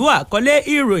ìbámu pẹ̀lú àkọlé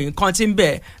ìròyìn kan tí ń bẹ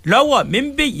lọ́wọ́ mi ń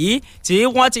bì yìí tí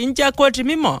wọ́n ti ń jẹ́ kó di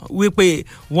mímọ̀ wípé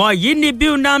wọ́n yìí ní bí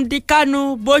Nnamdi Kanu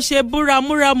bó ṣe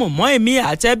búramúramù mọ́ èmi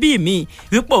àtẹ̀bí mi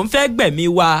wípé òun fẹ́ gbẹ̀mí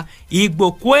wa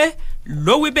Ìgbòkúé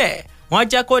ló wí bẹ́ẹ̀ wọ́n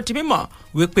jẹ́ kó di mímọ̀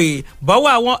wípé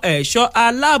bọ́wọ́ àwọn ẹ̀ṣọ́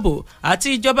aláàbò àti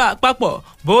ìjọba àpapọ̀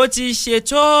bó ti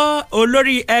ṣètò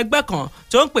olórí ẹgbẹ́ kan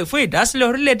tó ń pè fún ìdásílẹ̀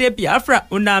orílẹ̀-èdè Biafra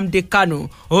Nnamdi Kanu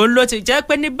òun ló ti jẹ́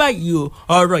pé ní báyìí o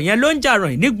ọ̀rọ̀ yẹn ló ń jà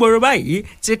ràn nígboro báyìí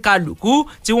tí kálukú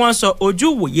tí wọ́n sọ ojú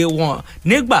wòye wọn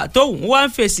nígbà tóun wá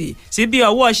ń fèsì sí bí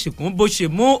ọwọ́ ṣìkún bó ṣe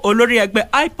mú olórí ẹgbẹ́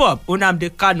IPOB Nnamdi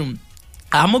Kanu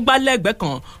àmúgbálẹ́gbẹ̀ẹ́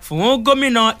kan fún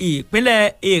gómìnà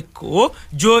ìpínlẹ̀ Èkó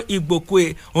Joe Igbokwe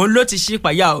òun ló ti ṣí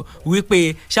payá o wípé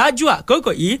ṣáájú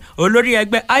àkókò yìí olórí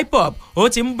ẹgbẹ́ IPOB ó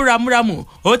ti ń búramúramù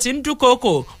ó ti ń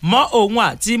dúnkòokò mọ́ òun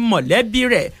àti mọ̀lẹ́bí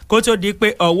rẹ̀ kó tó di pé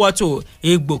ọwọ́ tó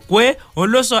Igbokwe òun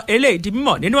ló sọ eléyìí di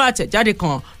mímọ̀ nínú àtẹ̀jáde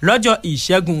kan lọ́jọ́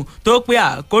Ìṣẹ́gun tó pe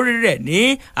àkórí rẹ̀ ní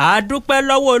àdúpẹ́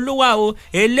lọ́wọ́ Olúwa o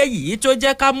eléyìí tó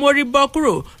jẹ́ ká mórí bọ́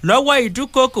kúrò lọ́wọ́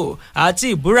ìdúnkòokò àti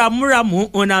ìbúramúramù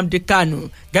Nnamdi Kanu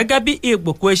gẹ́gẹ́ bí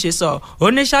Igbokwe ṣe sọ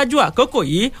oníṣáájú àkókò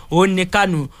yìí òun ní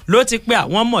Kanu ló ti pe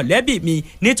àwọn mọ̀lẹ́bí mi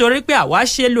nítorí pé àwa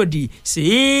ṣe lòdì sí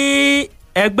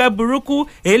ẹgbẹ́ burúkú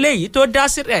eléyìí tó dá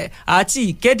sílẹ̀ àti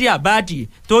ìkéde àbáàdì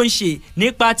tó ń ṣe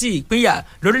nípa ti ìpínyà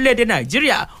lórílẹ̀‐èdè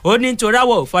Nàìjíríà ó ní nítorí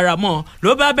àwọ̀ òfaramọ́ ló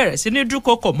bá bẹ̀rẹ̀ sí ní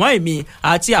dúnkòokò mọ́ èmi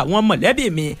àti àwọn mọ̀lẹ́bí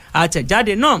mi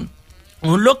àtẹ̀jáde náà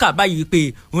òun ló kà báyìí pé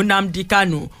Nnamdi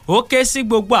Kanu ó ké sí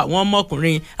gbogbo àwọn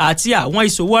ọmọkùnrin àti àwọn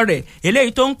ìṣòwò rẹ̀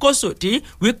eléyìí tó ń kó sòdí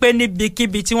wípé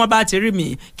níbikíbi tí wọ́n bá ti rí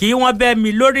mi kí wọ́n bẹ́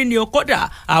mi lórí ni kódà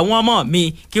àwọn ọmọ mi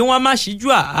kí wọ́n má ṣíjú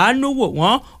àánú wò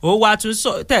wọ́n ó wá tún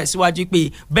tẹ̀síwájú pé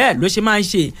bẹ́ẹ̀ ló ṣe máa ń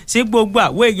ṣe sí gbogbo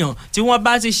àwọn èèyàn tí wọ́n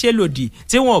bá ti ṣe lòdì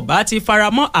tí wọ́n ò bá ti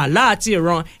faramọ́ àlá àti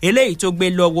ìran eléyìí tó gbé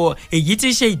lọ́wọ́ èyí tí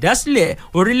ṣe ìdásílẹ̀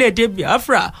orílẹ̀-èdè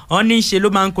Biafra wọn ní í ṣe ló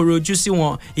máa ń koro ojú sí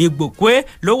wọn Ìgbòkúé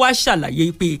ló wá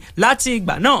ṣàlàyé pé láti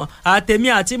ìgbà náà àtèmi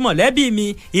àti mọ̀lẹ́bí mi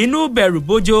inú bẹ̀rù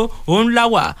bójó òun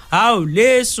láwà a ò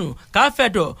lè sùn ká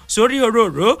fẹ̀dọ̀ sórí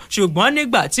òróró ṣùgbọ́n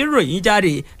nígbà tí ròyìn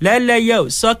jáde lẹ́lẹ́yẹ ò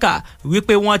sọ́kà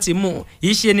wípé wọ́n ti mú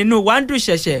ìṣe nínú wáńdù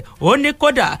ṣẹ̀ṣẹ̀ ó ní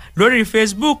kódà lórí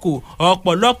Facebook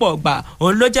ọ̀pọ̀lọpọ̀ ọgbà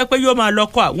òun ló jẹ́ pé yóò máa lọ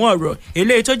kọ àwọn ọ̀rọ̀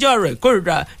eléyìí tó jẹ́ ọ̀rọ̀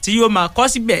ìkórìíra tí yóò máa kọ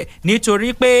síbẹ̀ nítorí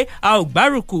pé a ò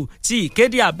gbárùkù ti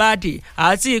ìkéde àbáàdì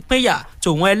àti ìpínyà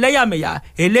tòun ẹlẹ́yàmẹ̀yà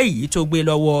eléyìí tó gbé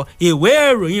lọ́wọ́ ìwé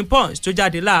ìròyìn Punch tó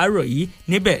jáde láàárọ̀ yìí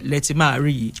níbẹ̀ lẹ ti máa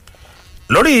rí i.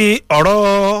 lórí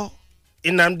ọ̀rọ̀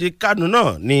Nnamdi Kanu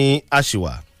náà ni a ṣì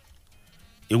wà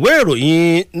ìwé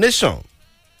ìròyìn Nation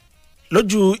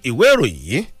lójú ìwé ìròyìn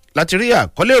yìí láti rí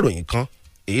àkọlé ìròyìn kan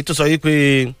èyí tó sọ wípé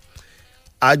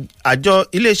àjọ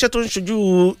iléeṣẹ́ tó ń ṣojú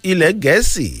ilẹ̀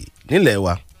Gẹ̀ẹ́sì nílẹ̀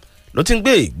wa ló ti ń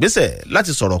gbé ìgbésẹ̀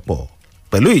láti sọ̀rọ̀ pọ̀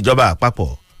pẹ̀lú ìjọba àpapọ̀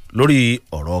lórí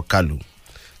ọ̀rọ̀ Kanu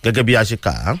gẹ́gẹ́ bí a ṣe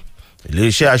kà á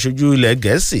iléeṣẹ́ aṣojú ilẹ̀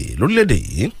Gẹ̀ẹ́sì lórílẹ̀‐èdè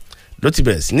yìí ló ti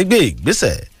bẹ̀rẹ̀ sí ní gbé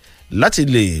ìgbésẹ̀ láti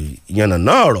lè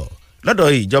yànnàná ọ̀rọ̀ lọ́dọ̀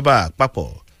ìjọba àpapọ̀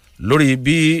lórí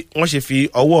bí wọ́n ṣe fi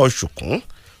ọwọ́ ṣùkún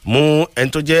mú ẹni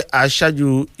tó jẹ́ aṣáájú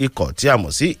ikọ̀ tí a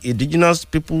mọ̀ sí Indigenous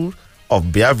People of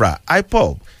Biafra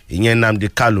IPOB ìyẹn Nnamdi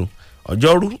Kanu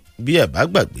ọjọ́rú bí ẹ̀ bá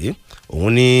gbàgbé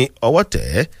òun ni ọwọ́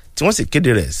tẹ̀ tí wọ́n sì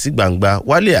kéde rẹ̀ sí gbangba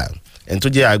wálíà ẹni tó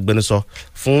jẹ́ agbẹnusọ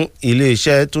fún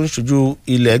iléeṣẹ́ tó ń ṣojú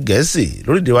ilẹ̀ Gẹ̀ẹ́sì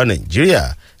lórílẹ̀‐èdè wa Nàìjíríà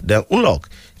Dan Unlock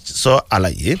sọ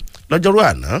àlàyé lọ́jọ́rú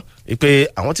àná wípé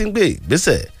àwọn tí ń gbé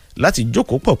ìgbésẹ̀ láti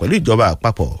jókòó pọ̀ pẹ̀lú ìjọba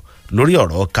àpapọ̀ lórí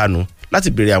ọ̀rọ̀ Kanu láti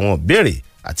béèrè àwọn ìbéèrè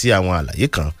àti àwọn àlàyé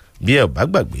kan bí ẹ bá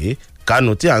gbàgbé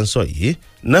Kanu tí a ń sọ yìí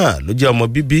náà ló jẹ́ ọmọ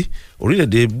bíbí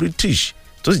orílẹ̀‐èdè British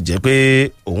tó sì jẹ́ pé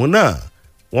òun náà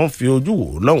wọ́n fi ojú wò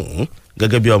lọ́hùn-ún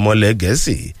gẹ́gẹ́ bí ọmọ ilẹ̀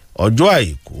Gẹ̀ẹ́sì ọjọ́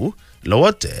àìkú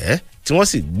lọ́wọ́ tẹ̀ tí wọ́n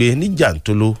sì gbé ní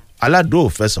jàǹtolo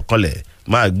aládòófẹsọ̀kanlẹ̀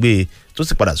máa gbé tó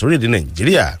sì padà sórílẹ̀-èdè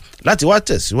Nàìjíríà láti wá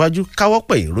tẹ̀síwájú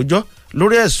káwọ́pẹ̀ ìrójọ́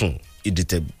lórí ẹ̀sùn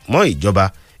ìdìtẹ̀mọ́ ìjọba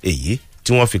èyí tí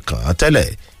wọ́n fi kàn án tẹ́lẹ̀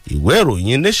ìwé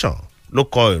ìròyìn Nation ló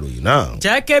kọ ìròyìn náà.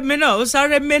 jẹ́ kémi náà ó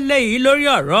sáré mélé yìí lórí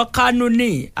ọ̀rọ̀ Kanu ní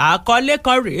àkọlé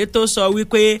kan rèé tó sọ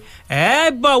wípé ẹ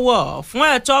bọ̀wọ̀ fún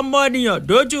ẹ̀tọ́ ọmọnìyàn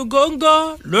dójú góńgó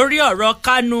lórí ọ̀rọ̀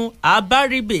Kanu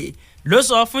Abaribe ló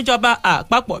sọ fúnjọba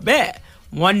àpapọ̀ bẹ́ẹ̀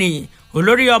wọ́n ní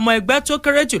olórí ọmọ ẹgbẹ́ tó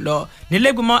kéré jùlọ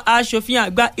nílẹ̀gbìmọ̀ aṣòfin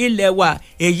àgbà ilé wa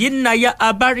èyí Naya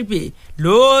Abaribe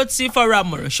ló ti fọ̀rọ̀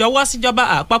àmọ̀ràn ṣọwọ́ síjọba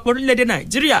àpapọ̀ orílẹ̀-èdè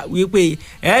Nàìjíríà wípé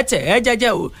ẹ tẹ̀ ẹ́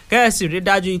jẹ́jẹ́ o kẹ́sì rí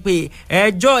dájú pé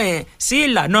ẹjọ́ ẹ̀ sí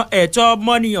ìlànà ẹ̀tọ́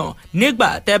ọmọnìyàn nígbà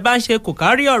tẹ́ bá ń ṣe kò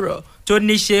kárí ọ̀rọ̀ tó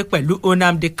ní ṣe pẹ̀lú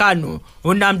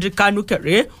Nnamdi Kanu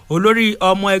kẹ̀rẹ́ olórí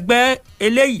ọmọ ẹgbẹ́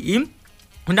eléyìí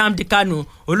Nnamdi Kanu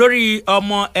olórí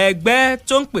ọmọ ẹgbẹ́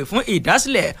tó ń pè fún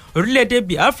ìdásílẹ̀ orílẹ̀-èdè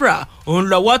Biafra òun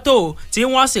lọ́wọ́ tó tí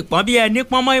wọ́n sì pọ́n bí ẹni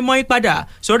pọ́n mọ́ínmọ́ín padà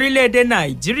sórílẹ̀-èdè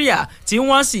Nàìjíríà tí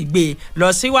wọ́n sì gbé lọ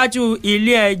síwájú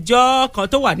ilé ẹjọ́ kan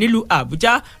tó wà nílùú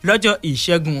Àbújá lọ́jọ́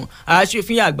Ìṣẹ́gun.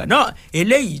 Aṣòfin àgbà náà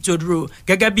eléyìí tó dúró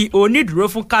gẹ́gẹ́ bí onídùúró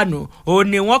fún Kanu òun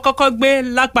ni wọ́n kọ́kọ́ gbé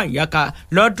lápá ìyáka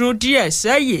lọ́dún díẹ̀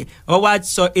sẹ́yìn. Ó wá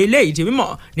sọ eléyìí di mímọ̀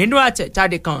nínú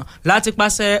àtẹ̀jáde kan láti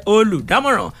pàṣẹ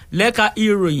olùdámọ̀ràn lẹ́ka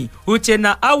ìròyìn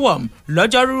Uchenna Awom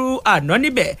lọ́jọ́rú àná.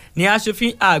 Níbẹ̀ ni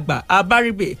aṣòfin àgbà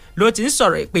Abaribe ló ti ń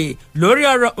sọ̀rọ̀ pé lórí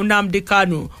ọ̀rọ̀ Nnamdi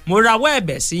Kanu mo rawọ́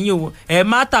ẹ̀bẹ̀ sí yín o ẹ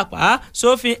má tàpá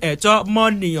sófin ẹ̀tọ́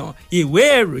ọmọnìyàn. Ìwé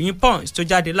ìròyìn Punch tó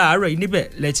jáde láàárọ̀ yìí níbẹ̀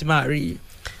lẹ́tí máa rí i.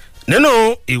 Nínú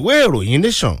ìwé ìròyìn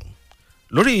Nation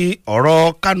lórí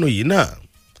ọ̀rọ̀ Kanu yìí náà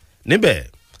níbẹ̀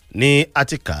ni a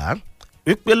ti kà á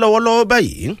wípé lọ́wọ́lọ́wọ́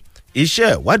báyìí iṣẹ́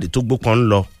ìwádìí tó gbópọn ń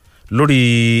lọ lórí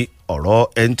ọ̀rọ̀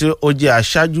ẹni tí ó jẹ́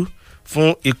aṣáájú fún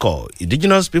ikọ̀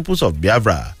Indigenous Peoples of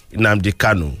Biafra Nnamdi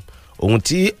Kanu. Ohun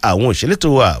tí àwọn òṣèlétò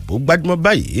ààbò gbájúmọ́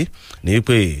báyìí ni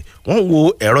wípé wọ́n ń wo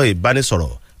ẹ̀rọ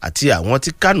ìbánisọ̀rọ̀ àti àwọn tí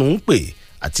Kanu ń pè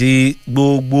àti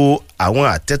gbogbo àwọn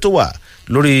àtẹ tó wà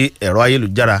lórí ẹ̀rọ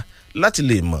ayélujára láti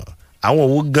lè mọ̀ àwọn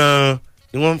owó gan-an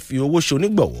ni wọ́n fi owó ṣe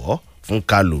onígbọ̀wọ́ fún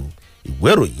Kanu. Ìwé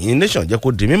ìròyìn Nation jẹ́ kó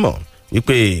di mímọ̀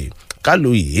wípé Kanu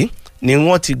yìí ni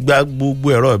wọ́n ti gba gbogbo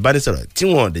ẹ̀rọ ìbánisọ̀rọ̀ tí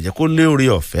wọ́n dẹ̀ jẹ́ kó lé orí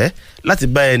ọ̀fẹ́ láti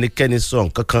bá ẹnikẹ́ni sọ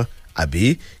nǹkan kan àbí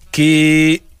kí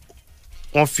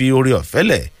wọ́n fi orí ọ̀fẹ́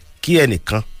lẹ̀ kí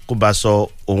ẹnìkan kó bá sọ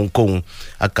ohunkóhun.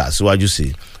 A kà síwájú sí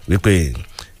wípé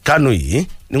Kanu yìí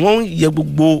ni wọ́n ń yẹ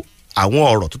gbogbo àwọn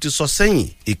ọ̀rọ̀ tó ti sọ sẹ́yìn,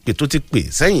 ìpè tó ti pè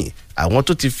sẹ́yìn, àwọn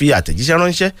tó ti fi àtẹ̀jíṣẹ́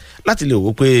ránṣẹ́ láti lè wò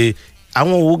pé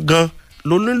àwọn owó gan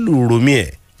ló nílùú romi ẹ̀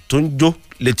tó ń jó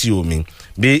létí omi.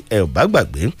 Bí ẹ ò bá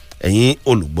gbàgbé ẹ̀yin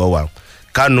olùgbọ́ wa,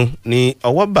 Kanu ni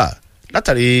ọwọ́ bà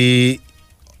látàrí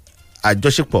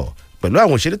àjọṣepọ̀ pẹ̀lú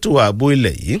àwọn òṣèlétò ààbò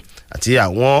ilẹ̀ yìí àti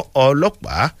àwọn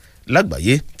ọlọ́pàá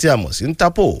lágbàáyé tí a mọ̀ sí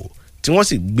Interpol tí wọ́n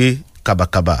sì gbé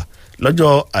kàbàkàbà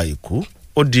lọ́jọ́ àìkú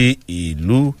ó di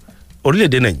ìlú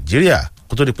orílẹ̀-èdè Nàìjíríà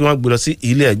kó tó di pé wọ́n gbé lọ sí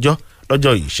ilé ẹjọ́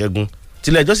lọ́jọ́ Ìṣẹ́gun tí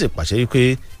ilé ẹjọ́ sì pàṣẹ wípé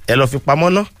ẹ lọ́ọ́ fi pamọ́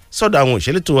ná sọ́dọ̀ àwọn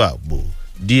òṣèlétò ààbò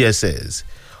DSS.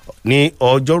 Ní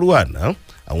ọjọ́rú àná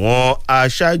àwọn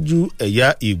aṣáájú ẹ̀yà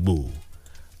Ìgbò,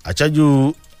 aṣáájú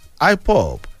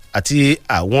IPOB àti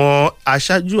àwọn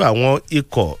aṣáájú àwọn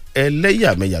ikọ̀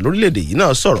ẹlẹ́yàmẹ̀yà lórílẹ̀‐èdè yìí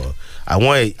náà sọ̀rọ̀.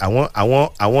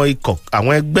 Àwọn ikọ̀,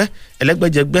 àwọn ẹgbẹ́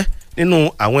ẹlẹ́gbẹ́jẹgbẹ́ nínú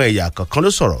àwọn ẹ̀yà kankan ló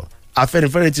sọ̀rọ̀.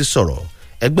 Afẹ́nifẹ́re ti sọ̀rọ̀,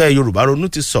 ẹgbẹ́ Yorùbá Ronú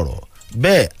ti sọ̀rọ̀,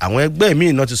 bẹ́ẹ̀ àwọn ẹgbẹ́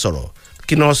míì náà ti sọ̀rọ̀.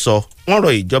 Kí náà sọ, wọ́n rọ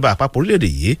ìjọba àpapọ̀ orílẹ̀‐èdè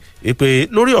yìí wípé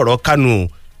lórí ọ̀rọ̀ Kanu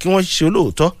kí wọ́n ṣe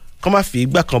olóòótọ́ kọ́ má fi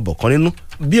igbá kan bọ̀ kan nínú.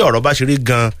 Bí ọ̀rọ̀ bá ṣe rí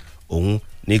gan-an òun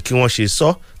ni kí wọ́n ṣe sọ,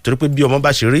 torí pé bí ọmọ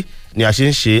bá ṣe rí ni a ṣe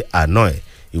ń ṣe àná ẹ̀.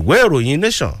 Ìwé ìròyìn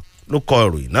Nation ló kọ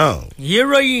ìròyìn náà.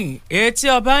 ìròyìn etí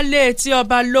ọba ń lé etí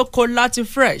ọba lóko láti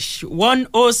Fresh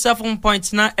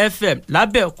 107.9 FM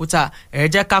lábẹ́òkúta. ẹ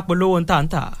jẹ́ ká polówó ń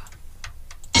tàǹtà.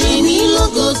 èmi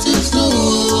lógo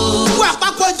tuntun. wà á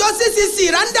papọ̀ ìjọ CCC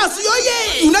randa suyoye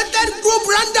United Group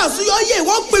randa suyoye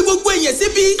wọ́n pe gbogbo èyàn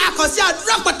síbi àkànṣe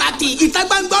àdúrà pàtàkì ìta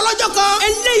gbangba ọlọ́jọ́ kan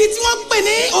eléyìí tí wọ́n pè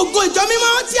ní ògo ìjọ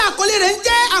mímọ́ tí àkọlé rẹ̀ ń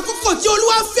jẹ́ àkókò tí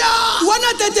Olúwa fẹ́ ọ. ìwọ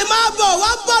náà tètè máa bọ̀ wá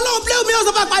bọ́ ọlọ́run plẹ́ omi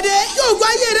ọ̀sán pàpàdé yóò gbọ́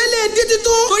ayé rẹ̀ lè di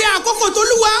titun torí àkókò tó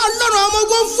Olúwa ọlọ́run ọmọ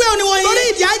ogun fẹ́ ọ níwọ̀nyí. torí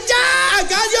ìdí ajá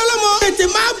àgáyé ọlọ́mọ tètè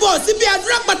máa bọ̀ síbi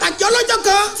àdúrà pàtàkì ọlọ́jọ́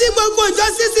kan tí gbogbo ìjọ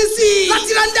CCC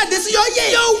láti randa dé suyoye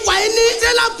yóò wáyé ní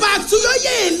trailer park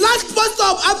suyoye last bus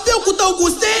stop Abẹ́òkúta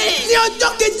Ògùn State ní ọjọ́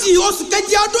kejì oṣù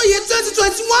kejì ọdún yìí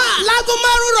 2021 láago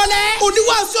 5 rọ̀lẹ́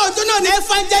oníwàásù ọjọ́ náà ní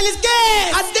evangelist k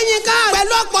adéyínká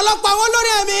pẹ̀lú ọ̀pọ̀lọpọ̀ àwọn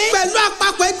olórin ẹ̀mí pẹ̀lú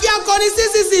àpapọ̀ ẹgbẹ́ akọrin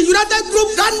CCC United Group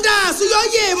randa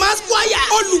suyoye masquire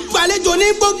olùgbàlejò ní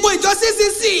gbogbo ìjọ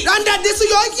CCC randa dé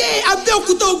suyoye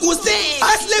Abẹ́òkúta Ògùn State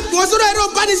asile kún sórí ẹ̀rọ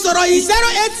ìbánisọ̀rọ̀ yìí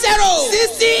 080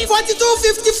 60 42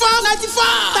 54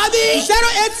 94 tàbí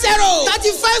 080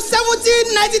 35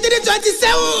 17 93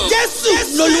 27 Jésù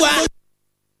lolúwa.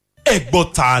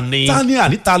 ẹ̀gbọ́n ta ni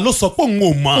àníta ló sọ pé òun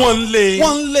ò mọ̀. wọ́n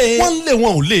lé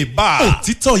wọn ò lè bá a.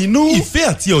 òtítọ́ inú ìfẹ́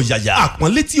àti ọ̀yàyà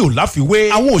àpọ́nlé tí ò láfiwé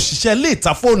àwọn òṣìṣẹ́ ilé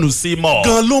ìta fóònù C-More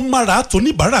gan ló mára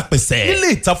tóníbàárà pẹ̀sẹ̀ nílé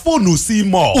ìta fóònù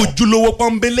C-More ojúlówó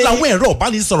pọ́nbélé làwọn ẹ̀rọ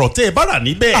ìbánisọ̀rọ̀ tẹ́ ẹ bára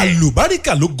níbẹ̀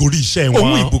àlùbáríkà ló gorí iṣẹ́ wọn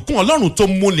òun ìbùkún Ọlọ́run tó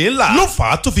múni ńlá ló fà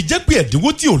á tó fi jẹ́ pé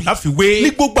ẹ̀dínwó tí ò láfiwé ní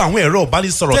gbogbo àwọn ẹ̀rọ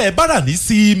ìbánisọ̀rọ̀ tẹ́ ẹ bára ní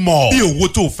C-More bí owó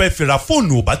tó fẹ́ fira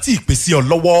fóònù ò bá tí ì pèsè ọ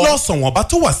lọ́wọ́ lọ́sàn wọn bá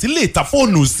tó wà sílé ìta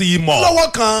fóònù C-More mọ̀.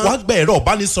 lọ́wọ́ kan wàá gba ẹ̀rọ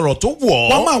ìbánisọ̀rọ̀ tó wọ̀.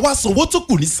 wàá máa wá sanwó tó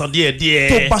kù ní san díẹ̀díẹ̀.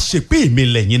 tó bá ṣe pé èmi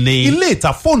lẹ́yìn ni. ilé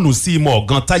ìta fóònù sí mọ̀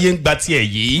gan táyé ń gba tiẹ̀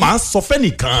yìí. màá sọ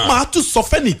fẹ́nìkan. màá tún sọ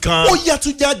fẹ́nìkan. ó yá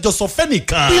tún já jọ sọ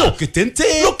fẹ́nìkan. bí òkè téńté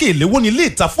lókè ìléwó ni ilé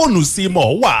ìta fóònù sí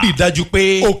mọ̀ wà. rí i dájú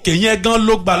pé òkè yẹn gan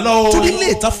ló gbà lọ. torí ilé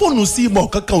ìta fóònù sí mọ̀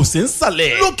kankan ò sí ń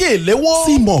sàlẹ̀. lókè ìléwó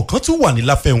sí mọ̀ kan tún wà ní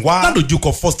láfẹ̀wá.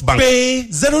 ládojúkọ First Bank. pé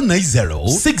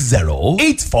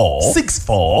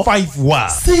 09060846451.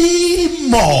 sí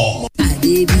mọ̀.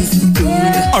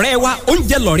 ọ̀rẹ́ wa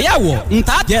oúnjẹ lọ̀rẹ́ àwọ̀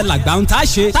ntá jẹ́ làgbà ntá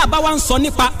ṣe tá a bá wa ń sọ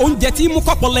nípa oúnjẹ tí mú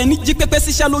kọ́pọ̀lọ́ ẹni jí pépé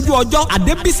síṣẹ́ lójú ọjọ́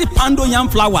Adébísí Pando Yam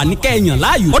Flour ní kẹ́ẹ̀yàn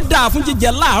láàyò ó dáa fún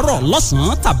jíjẹ láàárọ̀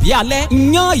lọ́sàn-án tàbí alẹ́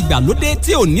iyán ìgbàlódé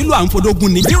tí ò nílò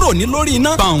àǹfọ̀dógún ni jírò ní lórí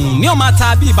iná gbọ̀n ní ó máa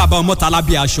ta bíi bàbá ọmọ tala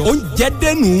bíi aṣọ oúnjẹ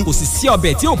dẹnu kò sì sí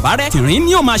ọbẹ̀ tí ò bá rẹ̀ tìrín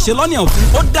ní ó máa ṣe lọ́nà ọ̀fun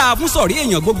ó dáa fún sọ̀rí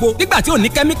èèyàn gbogbo nígbà tí ò ní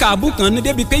kẹ́míkà abúkan ní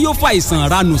débi pé yóò fa àìsàn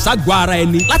ranù ságọ́ ara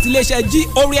ẹni láti iléeṣẹ́ G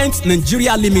Orient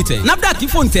Nigeria Limited NAFDAC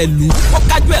fòǹtẹ̀ lù ó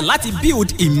kájú ẹ̀ láti build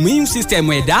immune system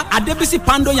ẹ̀dá Adébísí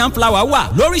Pando Yam Flour wà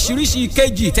lóríṣiríṣi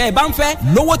kejì tẹ́ ẹ bá ń fẹ́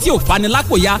lówó tí ò fani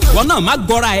lápòyà wọn náà má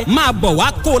gọra ẹ máa bọ̀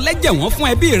wá kó lẹ́jẹ̀ wọ́n fún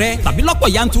ẹbí rẹ tàbí lọ́pọ̀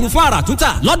yanturu fún àràtúntà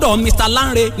lọ́dọ̀ Mr.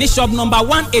 Lanre ní shop number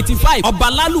 185 Ọba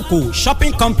Lálùkò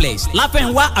shopping complex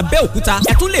Láfẹnwá Abẹ́òkúta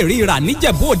ẹ tún lè rí i rà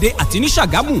níjẹ̀bú Òde àti ní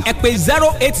Ṣàgámù ẹ pè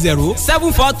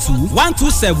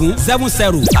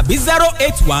 08074212770 tàbí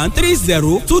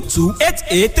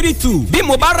 08130228832 bí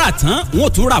mo bá rà tán wọn ò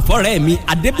tún rà fọ́rẹ́ mi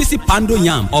Adébísí Pando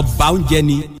Yam ọba oúnjẹ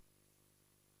ni.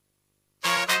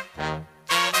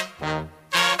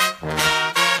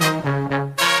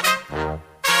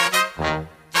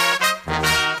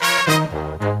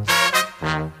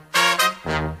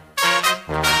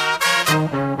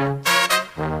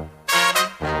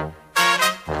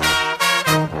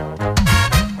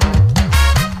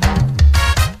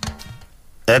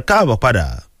 ẹ káàbọ̀ padà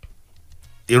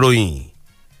ìròyìn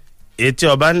etí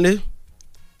ọba ńlé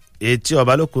etí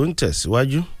ọba lóko ń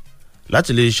tẹ̀síwájú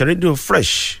láti lè ṣe rédíò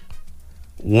fresh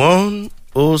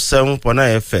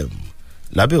 107.9 FM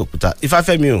lábẹ́òkúta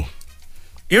Ifáfẹ́mi o.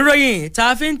 ìròyìn tá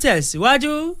a fi ń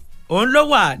tẹ̀síwájú òun ló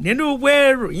wà nínú ìwé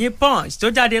ìròyìn Punch tó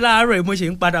jáde láàárọ̀ yìí mo ṣe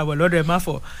ń padà bọ̀ lọ́dọ̀ ẹ̀ má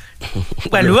fọ̀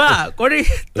pẹ̀lú àkórí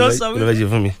tó sọ wípé. ló fẹ́ ṣe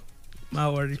fún mi. má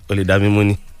wọrí. o lè dá mi mú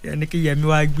ni. ẹni kí Yẹmi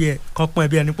wá gbé ẹ kọ́pọ́n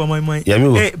ẹbí ẹni pọ́nmọ́ ẹmọ́ yẹn. Yẹmi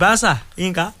wo. báṣà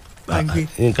Yínká bá ń gbé.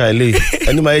 Yínká eléyìí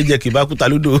ẹni máa ń jẹ kí bá kúta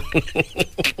lúdò.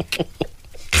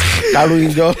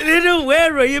 karùn-ún jọ. nínú ìwé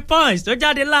ìròyìn Punch tó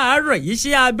jáde láàárọ̀ yìí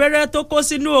ṣe abẹ́rẹ́ tó kó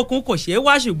sínú okùn kò ṣeé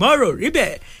wá ṣùgbọ́n rò rí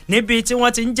bẹ́ẹ̀ níbi tí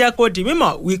wọ́n ti ń jẹ́ kó di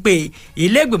mímọ̀ wípé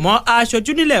ilé-ìgbìmọ̀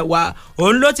aṣojú nílẹ̀ wa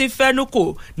òun ló ti fẹ́nu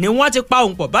kò ni wọ́n ti pa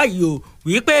òun pọ̀ báyìí o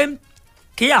wípé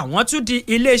kí àwọn tún di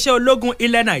iléeṣẹ́ ológun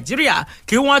ilẹ̀ Nàìjíríà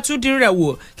kí wọ́n tún dín rẹ̀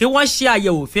wò kí wọ́n ṣe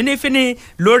àyẹ̀wò fínífíní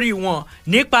lórí wọn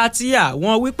nípa ti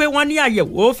àwọn wípé wọ́n ní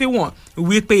àyẹ̀wò fi wọ́n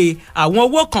wípé àwọn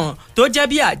owó kan tó jẹ́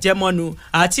bí àjẹmọ́nu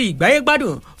àti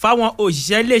ìgbáyégbádùn fáwọn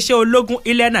òṣìṣẹ́ iléeṣẹ́ ológun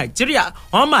ilẹ̀ Nàìjíríà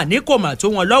wọ́n mà ní kò mà tó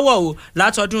wọn lọ́wọ́ o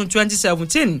látọdún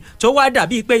 2017 tó wá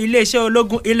dàbí pé iléeṣẹ́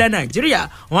ológun ilẹ̀ Nàìjíríà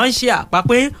wọ́n ń ṣe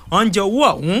àpapín wọ́n ń jẹ owó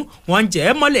ọ̀hún wọ́n ń jẹ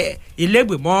ẹ́ mọ́lẹ̀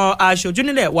ilé-ìgbìmọ̀ aṣojú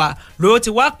nílẹ̀ wa ló ti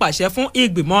wá pàṣẹ fún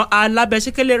ìgbìmọ̀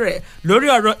alábẹ́síkẹ́lẹ́ rẹ̀ lórí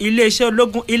ọ̀rọ̀ iléeṣẹ́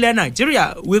ológun ilẹ̀ Nàìjíríà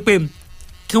wípé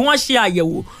kí wọ́n ṣe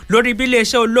àyẹ̀wò lórí bí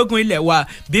iléeṣẹ́ ológun ilẹ̀ wa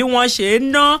bí wọ́n ṣe ń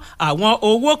ná àwọn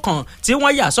owó kan tí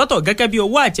wọ́n yà sọ́tọ̀ gẹ́gẹ́ bí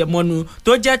owó àjẹmọ́nu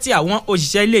tó jẹ́ ti àwọn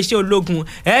òṣìṣẹ́ iléeṣẹ́ ológun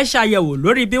ẹ ṣàyẹ̀wò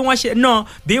lórí bí wọ́n ṣe ná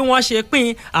bí wọ́n ṣe pín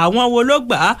àwọn wo ló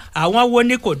gbà á àwọn wo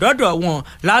ni kò dọ́dọ̀ wọn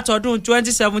látọdún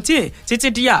 2017 títí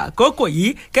di àkókò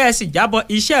yìí kẹ́ẹ̀sì jábọ̀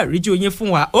iṣẹ́ ìríjú yín fún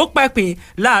wa ó pẹ́pin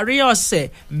láàrin ọ̀sẹ̀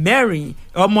mẹ́rin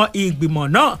ọmọ ìgbìmọ̀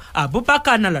náà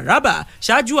Abubakar Nalaraba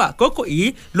ṣáájú àkókò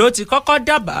yìí ló ti kọ́kọ́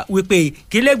dábàá wípé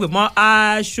kí ilégbèmọ̀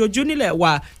aṣojú nílẹ̀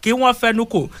wa kí wọ́n fẹnu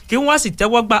kò kí wọ́n sì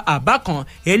tẹ́wọ́ gba àbá kan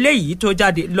eléyìí tó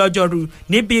jáde lọ́jọ́rú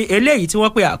níbi eléyìí tí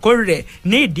wọ́n pe àkórí rẹ̀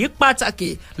ní ìdí pàtàkì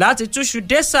láti túṣu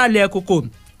désàlẹ̀ kòkò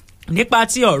nípa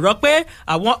ti ọ̀rọ̀ pé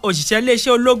àwọn òṣìṣẹ́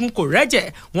iléeṣẹ́ ológun kò rẹ́jẹ̀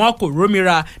wọn kò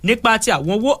rómìnira nípa ti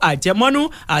àwọn owó àjẹmọ́nú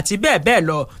àti bẹ́ẹ̀ bẹ́ẹ̀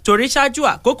lọ torí ṣáájú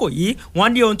àkókò yìí wọ́n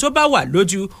ní ohun tó bá wà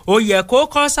lójú ó yẹ kó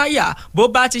kọ́ sáyà bó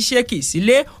bá ti ṣe kì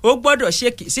sílé ó gbọ́dọ̀ ṣe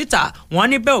kì síta wọ́n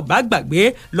ní bẹ́ẹ̀ ò bá gbàgbé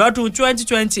lọ́dún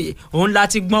 2020 òun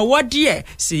láti gbọ́n ọwọ́ díẹ̀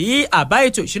sí àbá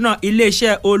ètò ìṣúná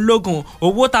iléeṣẹ́ ológun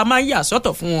owó tá a máa ń yà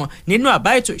sọ́tọ̀ fún wọn nínú àbá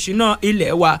ètò ìṣúná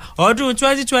ilé wa ọdún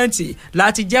 2020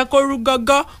 láti jẹ́ kó rú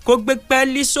gọ́gọ́ kó gbé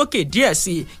pẹ́ẹ́lí sókè díẹ̀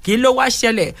sí kí ló wá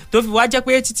ṣẹlẹ̀ tó fi wá jẹ́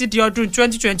pé títí di ọdún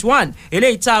 2021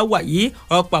 eléyìí tá a wà yìí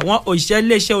ọ̀pọ̀ àwọn òṣìṣẹ́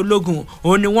iléeṣẹ́ ológun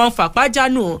òun ni wọ́n ń fapá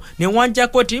jánu ni wọ́n ń jẹ́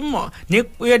kó di mọ̀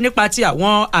nípa ti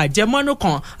àwọn àjẹmọ́nú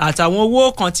kan àtàwọn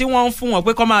owó kan tí wọ́n ń fún wọn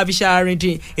pé kó máa fi ṣe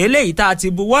arìndìn eléyìí tá a ti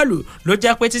buwọ́lù ló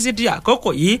jẹ́ pé títí di àkókò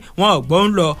yìí wọn ò gbọ́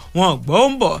ń lọ wọn ò gbọ́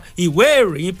ń bọ̀ ìwé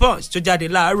ìròyìn Punch tó jáde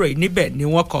láàárọ̀ yìí níbẹ̀ ni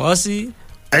wọ́n kọ ọ́ sí.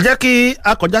 ẹ jẹ́ kí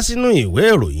a kọjá sínú ìwé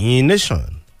ìròyìn Nation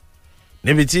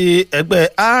níbi tí ẹgbẹ́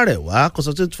Arewa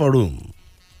Consultative Forum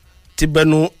ti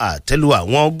bẹnu àtẹ́lu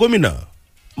àwọn gómìnà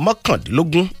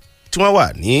mọ́kàndínlógún tí wọ́n wà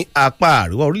ní apá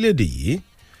àríwá orílẹ̀-èdè yìí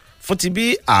fún ti bí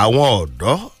àwọn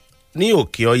ọ̀dọ́ ní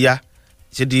òkè ọya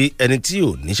ṣe di ẹni tí ò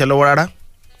níṣẹ́ lọ́wọ́ rárá.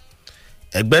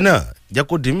 ẹgbẹ́ náà jẹ́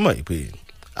kó di mímọ̀ pé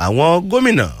àwọn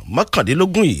gómìnà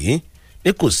mọ́kàndínlógún yìí ní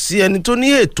kò sí ẹni tó ní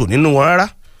ètò nínú wọn rárá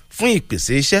fún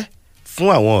ìpèsè iṣẹ́ fún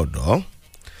àwọn ọ̀dọ́.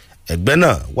 ẹgbẹ́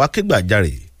náà wá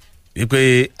kégbàjarè wípé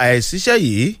àìsíṣẹ́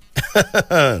yìí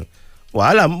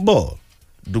wàhálà ń bọ̀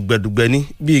dùgbẹ̀dùgbẹ̀ ní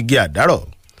bí igi àdárọ̀.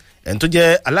 ẹni tó jẹ́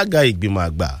alága ìgbìmọ̀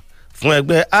àgbà fún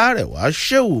ẹgbẹ́ Arewa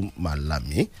Shehu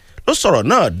Malami ló sọ̀rọ̀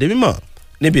náà dé mímọ̀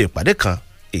níbi ìpàdé kan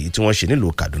èyí tí wọ́n ṣe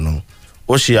nílùú Kaduna.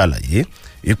 ó ṣe àlàyé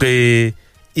wípé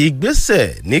ìgbésẹ̀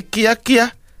ní kíákíá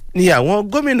ni àwọn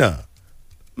gómìnà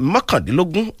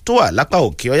mọ́kàndínlógún tó wà lápá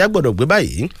òkè ọya gbọ́dọ̀ gbé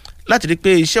báyìí láti rí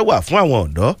pé iṣẹ́ wà fún àwọn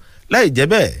ọ̀dọ́. láì jẹ́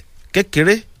bẹ́ẹ̀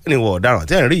kékeré níwọ̀ ọ̀daràn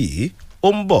tẹ́ ń rí yìí ó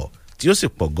ń bọ̀ tí ó sì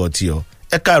pọ̀ gan tí ọ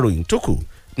ẹ̀ka ìròyìn tó kù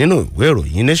nínú ìwé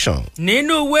ìròyìn Nation.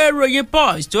 nínú ìwé ìròyìn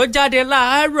Punch tó jáde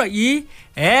láàárọ̀ yìí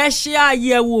ẹ ṣe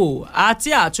àyẹ̀wò àti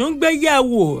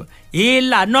àtúngbéyẹ̀wò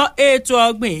ìlànà ètò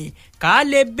ọ̀gbìn ká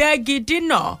lè bẹ́gi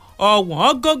dínà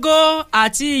ọ̀wọ́n gógó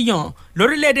àti ìyàn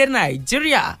lórílẹ̀‐èdè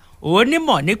Nàìjíríà.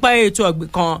 onímọ̀ nípa ètò ọ̀gbìn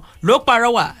kan ló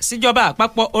pàrọwà síjọba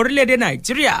àpapọ̀ orílẹ̀‐èdè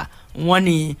Nàìjíríà. wọ́n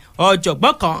ní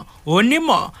ọ̀jọ̀gbọ́n kan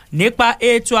onímọ̀ nípa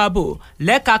ètò ààbò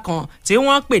lẹ́ka kan tí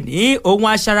wọ́n pè ní ohun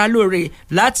aṣaralóore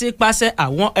láti pàṣẹ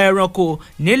àwọn ẹranko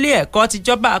nílé ẹ̀kọ́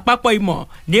tìjọba àpapọ̀ ìmọ̀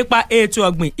nípa ètò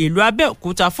ọ̀gbìn ìlú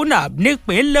Abẹ́òkúta FUNAB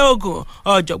nípínlẹ̀ Ògùn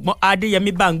ọ̀jọ̀gbọ́n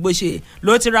Adéyẹmí Bámgbóṣe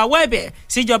ló ti rawọ́ ẹ̀bẹ̀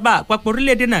síjọba àpapọ̀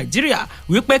orílẹ̀-èdè Nàìjíríà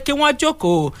wípé kí wọ́n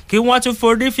jókòó kí wọ́n tún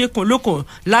forí fikùn lukùn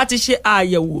láti ṣe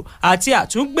àyẹ̀wò àti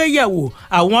àtúngbéyẹ̀wò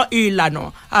àwọn ìlànà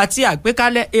àti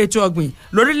àgbékalẹ̀ ètò ọ̀gbìn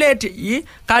lórílẹ̀-èdè yìí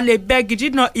ká lè bẹ́gi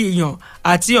dínà ìyàn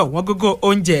àti ọ̀wọ́n gógó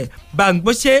oúnjẹ.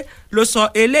 Bámgbóṣe ló sọ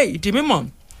eléyìí di mímọ̀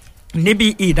níbi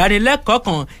ìdánilẹ́kọ̀ọ́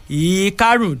kan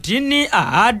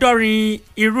ìkarùndínláàádọ́rin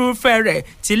irúfẹ́ rẹ̀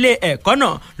tílé ẹ̀kọ́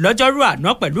náà lọ́jọ́rú àná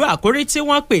pẹ̀lú àkórí tí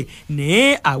wọ́n pè ní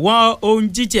àwọn ohun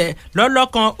jíjẹ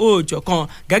lọ́lọ́kan òòjọ̀kan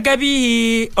gẹ́gẹ́ bí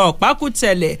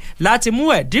ọ̀pákùtẹ̀lẹ̀ láti mú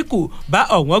ẹ̀dínkù bá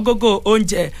ọ̀wọ́n gógó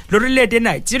oúnjẹ lórílẹ̀‐èdè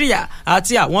Nàìjíríà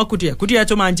àti àwọn kùdìẹ̀kùdìẹ̀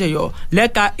tó máa ń jẹyọ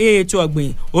lẹ́ka ètò ọ̀gbìn.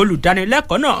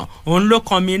 olùdánilẹ́kọ̀ọ́ náà òun ló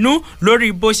kan minú lórí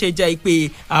bó ṣe jẹ́ ìpè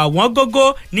àwọn gógó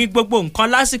ní gbogbo nǹkan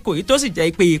lásìkò yìí tó sì jẹ́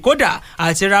ìpè kódà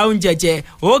àti ra oúnjẹ jẹ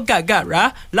ó gàgàrà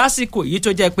lásìkò yìí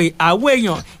tó jẹ́ pé àwọn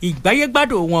èèyàn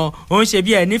ìgbáyégbádùn wọn ó ń ṣe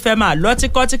bí ẹni fẹ́ máa lọ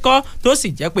tíkọ́tíkọ́ tó sì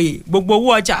jẹ́ pé gbogbo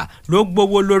owó ọjà ló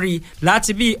gbowó lórí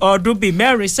láti bí ọdún bíi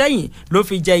 4 sẹ́yìn ló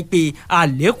fi jẹ́ pé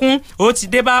àlékún ó ti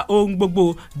dé bá ohun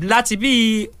gbogbo láti bí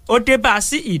ó dé bá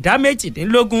sí ìdá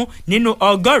 18 nínú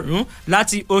 100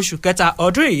 láti oṣù kẹta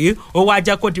ọdún yìí. ó wá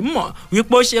jẹ́ kó di mọ̀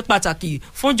wípé ó ṣe pàtàkì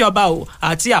fúnjọba o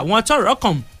àti àwọn tọ́rọ̀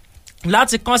kàn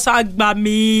láti kán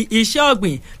ságbami iṣẹ́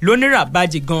ọ̀gbìn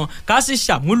lóníràbájì gan ká sì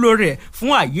ṣàmúlò rẹ̀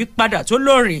fún àyípadà tó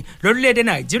lóòrìn lórílẹ̀‐èdè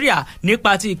Nàìjíríà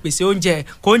nípa ti ìpèsè oúnjẹ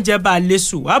kóúnjẹ bá lè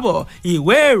sùn wábọ̀.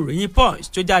 ìwé ìròyìn Punch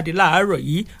tó jáde láàárọ̀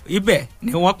yìí ibẹ̀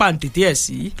ni wọ́n pàǹtẹ̀tẹ̀ ẹ̀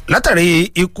sí. látàrí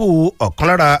ikú ọ̀kan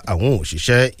lára àwọn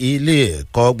òṣìṣẹ́ ilé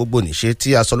ẹ̀kọ́ gbogbonìṣe tí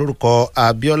a sọ lórúkọ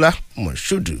Abíọ́lá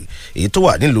Moshood èyí tó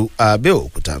wà nílùú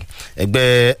Abẹ́òkúta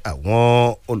ẹgbẹ́ àwọn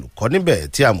olùkọ́ níbẹ̀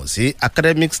tí a mọ̀ sí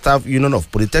Academic Staff Union of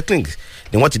Polytechnic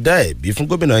ni wọ́n ti dá ẹ̀bi fún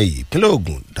gómìnà ìpínlẹ̀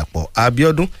Ògùn Dàpọ̀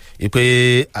Abíọ́dún wípé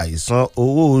àìsan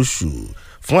owó oṣù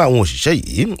fún àwọn òṣìṣẹ́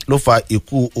yìí ló fa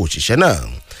ikú òṣìṣẹ́ náà.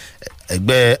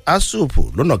 ẹgbẹ́ ASUP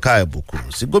ló nàka ẹ̀bùkù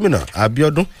sí gómìnà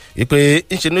Abíọ́dún wípé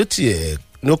ńṣe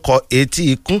ló kọ etí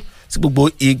ikún sí gbogbo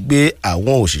igbe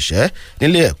àwọn òṣìṣẹ́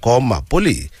nílé ẹ̀kọ́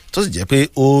Mapoli tó sì jẹ́ pé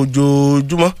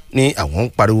ojoojúmọ́ ni àwọn ń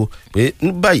pariwo pé ní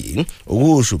báyìí owó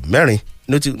oṣù 4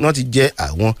 wọ́n ti jẹ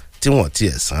àwọn tí wọ́n ti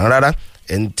san rárá.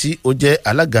 ẹni tí ó jẹ́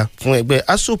alága fún ẹgbẹ́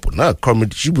ASUP náà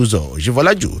Comrade Chibuzo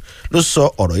Òṣìfọlájù ló sọ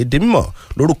ọ̀rọ̀ yìí di mímọ̀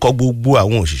lórúkọ gbogbo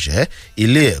àwọn òṣìṣẹ́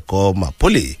ilé ẹ̀kọ́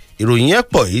Mapoli. ìròyìn ẹ̀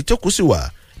pọ̀ yìí tó kù sí wà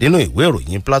nínú ìwé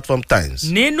ìròyìn Platform Times.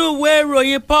 nínú ìwé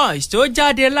ìròyìn Punch tó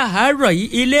jáde láàárọ̀ yìí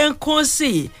ilé ń kún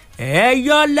sí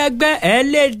ẹ̀yọ́ lẹ́gbẹ́ ẹ̀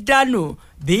lè dànù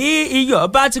bí iyọ̀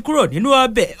bá ti kúrò nínú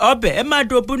ọbẹ̀ ẹ má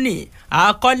dobú ni.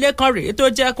 àkọlé kan rèé tó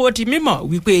jẹ́ kó di mímọ̀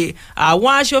wípé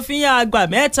àwọn aṣòfin àgbà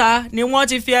 3 ni wọ́n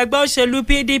ti fi ẹgbẹ́ òṣèlú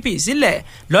PDP sílẹ̀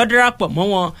lọ darapọ̀ mọ́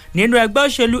wọn nínú ẹgbẹ́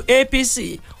òṣèlú APC.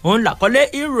 òun làkọlé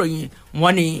ìròyìn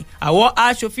wọ́n ní àwọn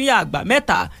aṣòfin àgbà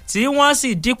mẹ́ta tí wọ́n sì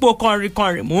dípò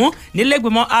kọrinkọrin mú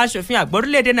nílẹ̀gbìmọ̀ aṣòfin àgbà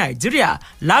orílẹ̀-èdè nàìjíríà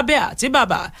lábẹ́ àti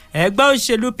bàbá ẹgbẹ́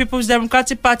òṣèlú people's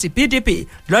democratic party pdp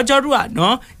lọ́jọ́rú àná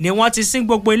ni wọ́n ti sín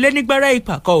gbogbo ilé nígbẹ́rẹ́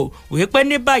ìpàkọ́ wípé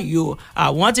ní báyìí o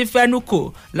àwọn ti fẹnu kò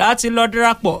láti lọ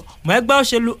darapọ̀ mọ́ ẹgbẹ́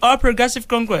òṣèlú all progressives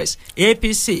congress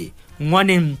apc. wọ́n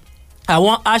ní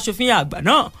àwọn aṣòfin àgbà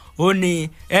náà ó ní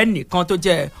ẹnìkan tó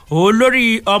jẹ́ olórí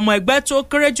ọmọ ẹgbẹ́ tó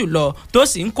kéré jùlọ tó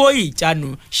sì ń kó ìjánu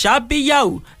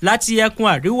ṣàbíyàwó láti ẹkùn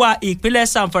àríwá ìpínlẹ̀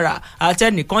Zamfara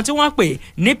àtẹnìkan tí wọ́n pè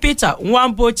ní Peter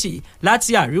Nwambochi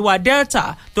láti àríwá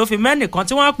Delta tó fi mẹ́nìkan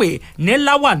tí wọ́n pè ní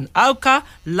Lawan Alka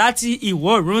láti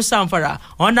ìwọ̀ oòrùn Zamfara.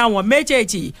 ọ̀nà àwọn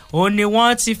méjèèjì òun ni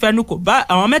wọ́n ti fẹnu kò bá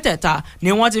àwọn mẹ́tẹ̀ẹ̀ta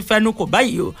ni wọ́n ti fẹnu kò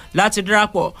báyìí o láti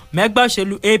darapọ̀ mẹ́gbẹ́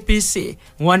òṣèlú APC.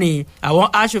 wọ́n ní àwọn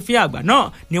aṣòfin àgbà náà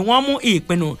ni wọ́n mú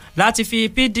ìpinnu láti fi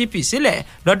PDP sílẹ̀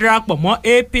lọ darapọ̀ mọ́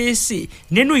APC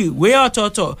nínú ìwé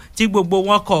ọ̀tọ̀ọ̀tọ̀ tí gbogbo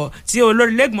wọn kọ tí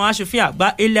olórí lẹ́gbọ̀n aṣòfin àgbà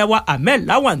ilé wa Ahmed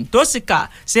Lawan tó sì kà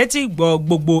sétí gbọ́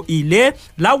gbogbo ilé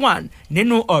Lawan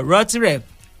nínú ọ̀rọ̀ tirẹ̀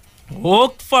ó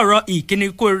fọ̀rọ̀ ìkíni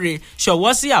kóore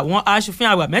ṣọ̀wọ́ sí àwọn aṣòfin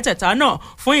àgbà mẹ́tẹ̀ẹ̀ta náà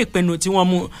fún ìpinnu tí wọ́n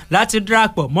mú láti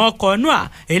darapọ̀ mọ́ ọkọ̀ náà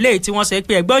eléyìí tí wọ́n sọ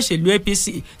pé ẹgbẹ́ òṣèlú APC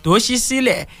tó ṣí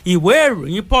sílẹ̀. ìwé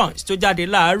ìròyìn Punch tó jáde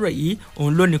láàárọ̀ yìí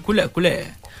òun ló ní kúlẹ̀kúlẹ̀.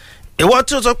 ìwọ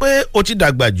tí ó sọ pé ó ti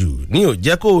dàgbà jù ní ò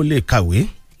jẹ́ kó o lè kàwé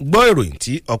gbọ́ ìròyìn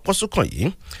tí ọ̀pọ̀ súnkàn yìí.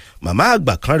 màmá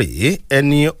àgbà kan rèé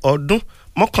ẹni ọdún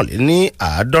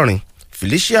 51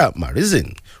 Felicia Marizin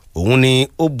òun ni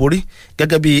ó borí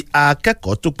gẹ́gẹ́ bí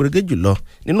akẹ́kọ̀ọ́ tó perégé jùlọ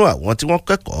nínú àwọn tí wọ́n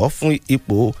kẹ́kọ̀ọ́ fún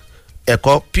ipò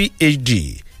ẹ̀kọ́ PhD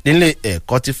nílé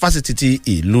ẹ̀kọ́ ti fásitì ti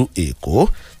ìlú Èkó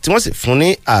tí wọ́n sì fún ní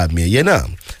àmì ẹ̀yẹ náà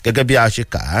gẹ́gẹ́ bí a ṣe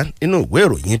kà á nínú ìwé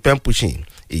ìròyìn pen pushing.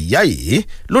 ìyá yìí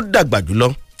ló dàgbà jùlọ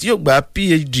tí yóò gba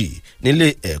PhD nílé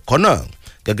ẹ̀kọ́ náà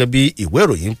gẹ́gẹ́ bí ìwé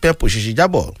ìròyìn pẹ́pù ṣiṣẹ́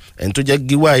jábọ̀ ẹni tó jẹ́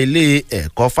gíwá ilé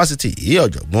ẹ̀kọ́ fásitì yìí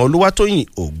ọ̀jọ̀gbọ́n Olúwatóyìn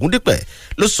Ògúndípẹ̀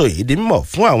ló sọ èyí di mímọ̀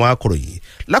fún àwọn akọ̀ròyìn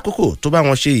lákòókò tó bá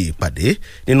wọn ṣe ìpàdé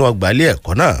nínú ọgbà ilé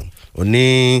ẹ̀kọ́ náà. ó ní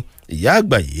ìyá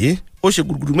àgbà yìí ó ṣe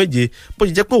gudugudu méje bó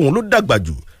ṣe jẹ́ pé òun ló dàgbà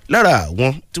jù lára àwọn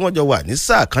tí wọ́n jọ wà ní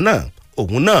sáà kan náà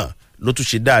òun náà ló tún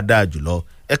ṣe dáadáa jùlọ.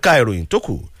 ẹ̀ka ìròyìn tó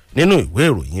kù nínú ìwé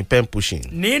ìròyìn pen pushing.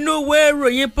 nínú ìwé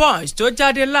ìròyìn Punch tó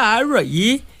jáde láàárọ̀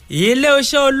yìí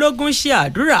iléeṣẹ́ ológun ṣe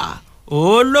àdúrà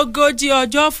ológójì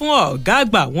ọjọ́ fún ọ̀gá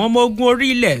àgbà àwọn ọmọ ogun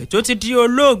orílẹ̀ tó ti di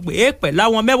olóògbé pẹ̀lú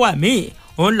àwọn mẹ́wàá míì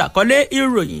òun làkọ́lé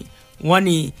ìròyìn. wọ́n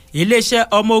ní iléeṣẹ́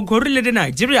ọmọ ogun orílẹ̀-èdè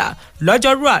Nàìjíríà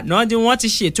lọ́jọ́rú àná ni wọ́n ti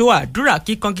ṣètò àdúrà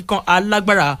kíkankíkan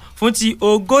alágbára fún ti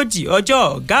ogójì ọjọ́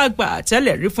ọ̀gá àgbà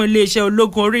tẹ́lẹ̀ rí fún iléeṣẹ́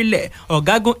ológun orílẹ̀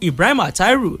ọ̀gágun Ibrahim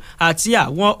Atairu àti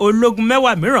àwọn ológun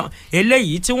mẹ́wàá mìíràn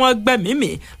eléyìí tí wọ́n gbẹ̀mímì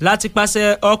láti pàṣẹ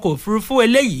ọkọ̀ òfurufú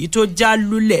eléyìí tó já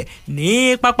lulẹ̀ ní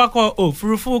pápákọ̀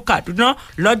òfurufú Kaduna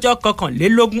lọ́jọ́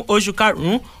 21 oṣù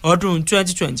karùn-ún ọdún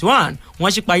 2021.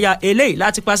 wọ́n ṣípayá eléyìí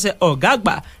láti pàṣẹ ọ̀gá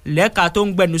àgbà lẹ́ka tó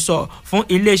ń gbẹnusọ fún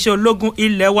iléeṣẹ́ ológun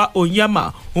ilẹ̀ wa Onyema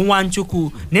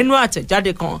Nwanchukwu nínú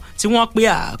àtẹ̀jáde kan tí wọ́n pe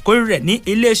àkórí rẹ̀ ní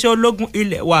iléeṣẹ́ ológun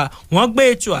ilẹ̀ wa. wọ́n gbé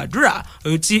ètò àdúrà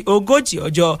ti ogójì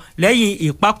ọjọ́ lẹ́yìn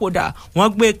ìpapòdà wọ́n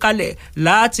gbé kalẹ̀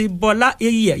láti bọlá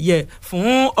iyẹ̀yẹ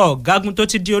fún ọ̀gágun tó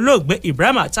ti di olóògbé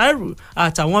Ibrahim Atairu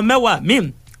àtàwọn mẹ́wàá míì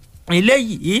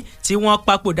eléyìí tí wọ́n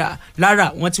papòdà. lára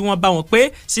àwọn tí wọ́n bá wọn pé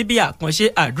síbi àkànṣe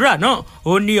àdúrà náà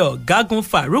ó ní ọ̀gágun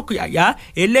Farouk Yahya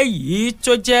eléyìí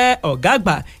tó jẹ́ ọ̀gá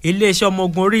àgbà iléeṣẹ́ ọmọ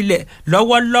ogun orílẹ̀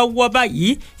lọ́wọ́lọ́wọ́ báyìí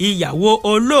ìyàwó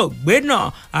olóògbé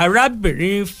náà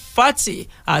arábìnrin Fati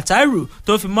Atairu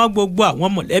tó fi mọ́ gbogbo àwọn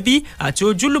mọ̀lẹ́bí àti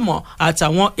ojúlùmọ̀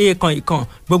àtàwọn èèkàn ìkàn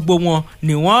gbogbo wọn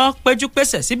ni wọ́n péjú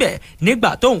pésẹ̀ síbẹ̀ nígbà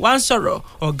tó ń wá ń sọ̀rọ̀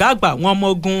ọ̀gá àgbà àwọn ọmọ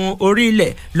ogun orí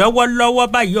ilẹ̀ lọ́wọ́lọ́wọ́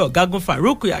báyìí ọ̀gágun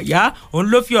Farouk Yahya òun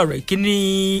ló fi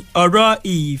ọ̀rọ̀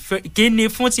ìkíni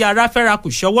fún ti ara fẹ́ra kù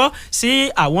ṣọwọ́ sí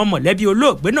àwọn mọ̀lẹ́bí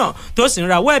olóògbé náà tó sì ń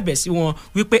rawọ́ ẹ̀bẹ̀ sí wọn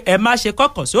wípé ẹ má ṣe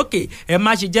kọ́kàn sókè ẹ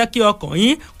má ṣe jẹ́ kí ọkàn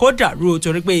yín kó dàrú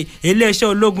torí pé iléeṣẹ́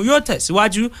ológun yóò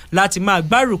tẹ̀síwájú láti máa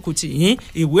gbárùkù tì yín.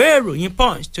 ìwé ìròyìn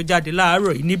Punch tó jáde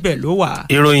láàárọ̀ yìí níbẹ̀ ló wà.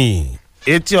 ìròyìn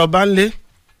etí ọba ńlé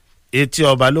etí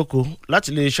ọba lóko láti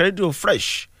lè ṣe rédíò Fresh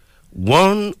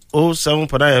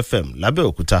 107.9 FM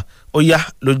lábẹ́òkúta ó yá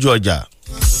lójú ọjà.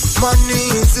 Money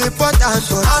is important,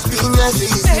 but happiness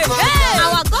is important.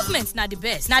 Our government na the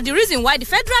best. Na the reason why the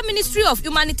Federal Ministry of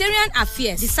Humanitarian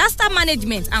Affairs, Disaster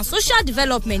Management and Social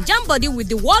Development jam body with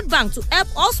the World Bank to help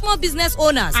all small business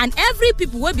owners and every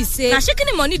people wey be say na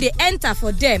shikini money dey enter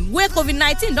for them wey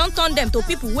COVID-19 don turn them to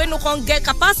people wey no come get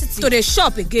capacity to dey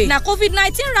shop again. Na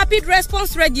COVID-19 Rapid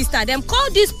Response Register dem call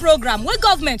this program wey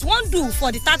government wan do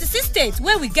for the 36 states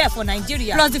wey we get for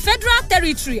Nigeria plus the Federal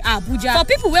Territory Abuja for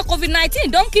people wey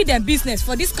COVID-19 don kill dem business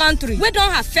for dis country wey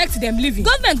don affect dem living.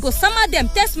 Government go sama dem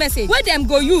text message wey dem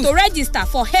go use to register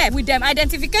for help with dem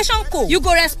identification code. You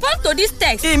go respond to dis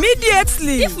text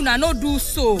immediately. If una no do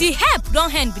so, the help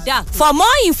don end be that. For more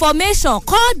information,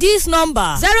 call dis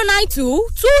number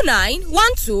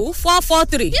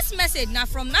 09229124443. Dis message na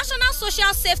from National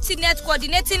Social Safety Net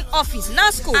Coordinating Office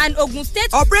NASCO and Ogun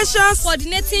State Operations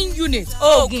Coordinating Unit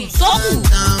Ogun Soku.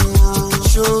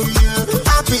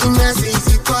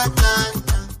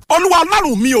 Olúwa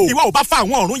Ọlọ́run mi o, ìwọ ò bá fa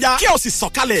àwọn ọ̀run ya kí o sì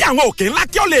sọ̀kalẹ̀ kí àwọn òkè ńlá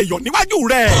kí o lè yọ̀ níwájú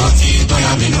rẹ̀. Ó ti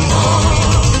tọ́yà mi nù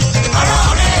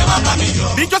ọ̀rọ̀ rẹ̀ wá bá mi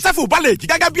yọ̀. Bí Jósẹ́fù bá lè jí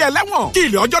gẹ́gẹ́ bí ẹlẹ́wọ̀n kí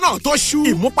ilẹ̀ ọjọ́ náà tó ṣú,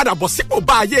 ìmúpadàbọ̀sípò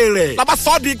bá ayé rẹ̀. Lọ́ba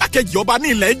sọ di igbákejì ọba ní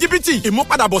ilẹ̀ Íjíbítì,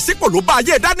 ìmúpadàbọ̀sípò ló bá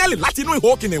ayé Dáníẹ́lì láti inú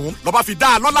ihò kìnìún. Lọ́ba fi dá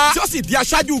a lọ́lá tí ó sì di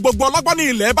aṣáájú gbogbo ọlọ́gbọ́n ní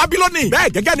ilẹ̀ Bábílónì. Bẹ́ẹ̀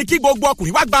gẹ́gẹ́ ni kí gbogbo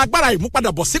ọkùnrin wá gba agbára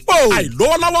ìmúpadàbọ̀sípò.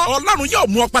 Àìlówólọ́wọ́ Ọlọ́run yóò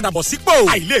mú ọ padàbọ̀sípò.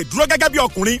 Àìlè dúró gẹ́gẹ́ bí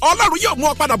ọkùnrin Ọlọ́run yóò mú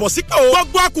ọ padàbọ̀sípò.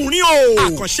 Gbogbo ọkùnrin o.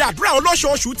 Àkànṣe àdúrà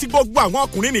olóṣooṣù ti gbogbo àwọn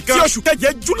ọkùnrin nìkan. Tí oṣù keje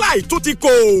July tó ti kò.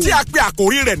 Tí a pe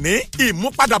àkòrí rẹ̀ ní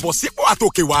ìmúpadàbọ̀sípò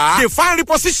àtòkè wá. Divine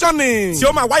repositioning. Tí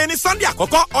ó máa wáyé ní Sunday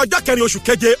àkọ́kọ́ ọjọ́ kẹrin oṣù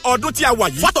keje ọdún tí a wà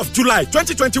yìí. 4th of July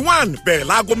 2021 bẹ̀rẹ̀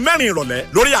láago 4 ìrọ̀lẹ́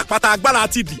lórí àpáta agbára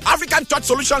ti The African Church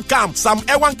Solution Camp Sam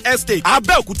Ewang Estate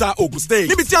Abẹ́òkúta Ogun State.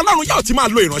 Níbi tí Ọlọ́run yóò ti máa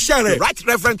lo ìránṣẹ́ rẹ̀ Right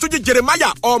Reverend Túnjí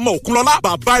Jeremiah ọmọ Òkunlọ́lá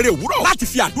bàbá eré òwúrọ̀ láti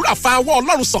fi àdúrà fa ọwọ́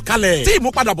Ọlọ́run sọ̀kalẹ̀. Tí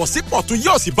ìmúpadàbọ̀sípò tún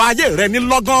yóò sì bá ayé rẹ ní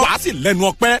lọ́gán. Wàá sì lẹ́nu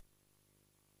ọpẹ́.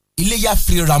 Iléyá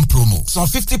free ram promo san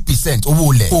 50%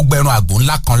 owó ilẹ̀ kó gbẹ̀rún àgbò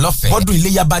ńlá kan lọ́fẹ̀ẹ́. Fọ́dún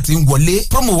iléyá bá ti ń wọlé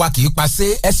promo wa kì í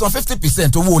pasé ẹ san 50%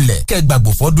 owó ilẹ̀ kẹ́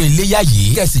gbàgbọ́ fọ́dún iléyá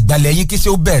yìí kẹ́ sì gbalẹ̀ yín kí ṣe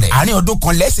ó bẹ̀rẹ̀. Àárín ọdún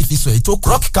kan lẹ́sìn fi sọ èyí tó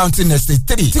Rock County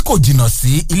Estate 3 tí kò jìnnà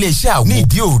sí iléeṣẹ́ àwọn ní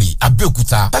Ìdí-Òrì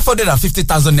Abẹ́òkúta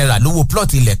 550,000 naira lówó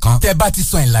plot ilẹ̀ kan tẹ́ bá ti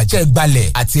san ìlàjì kẹ́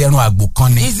gbalẹ̀ àti ẹran àgbò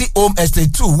kan ní. Easy Home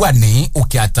Estate 2 wà ní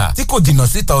Òkè Àtà tí kò jìnnà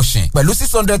sí Tọ̀sìn pẹ̀lú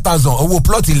 600,000 owó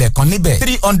plot ilẹ̀ kan níbẹ̀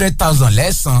 300,000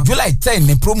 lẹ́san. July 10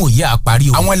 ni promo yìí àparí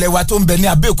o. Àwọn ilẹ̀ wa tó ń bẹ ní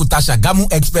Abẹ́òkúta Ṣàgámù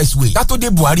Expressway Kátó-dé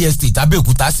Buhari Estate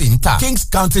Abẹ́òkúta sì ń tà Kings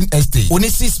Counting Estate oní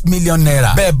 6 million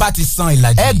naira. Bẹ́ẹ̀ bá ti san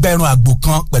ìlàjì ẹgbẹ̀rún àgbò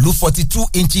kan pẹ̀lú 42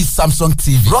 inches Samsung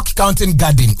TV. Rock Counting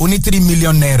Garden oní 3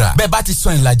 million naira. Bẹ́ẹ̀ bá ti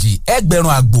san ìlàjì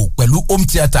ẹgbẹ̀rún àgbò pẹ̀lú home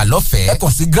theatre lọ́fẹ̀ẹ́. Ẹ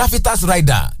kàn sí Graphitas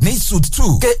Rider ní Suite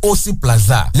 2 KOC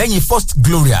Plaza lẹ́yìn First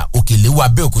Gloria Òkèléwà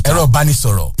Abẹ́òkúta. Ẹ̀rọ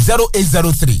ìbánisọ̀rọ̀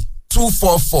 0803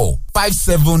 244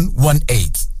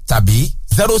 5718 tàbí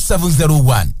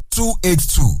 0701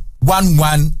 282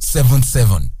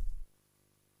 1177.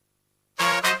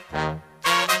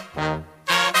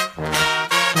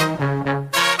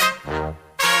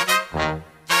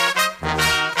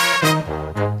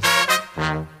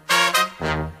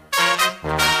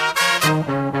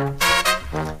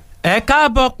 Ẹ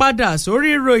káàbọ̀ padà sórí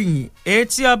ìròyìn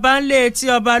etí ọba ńlé etí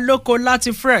ọba lóko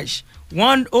láti Fresh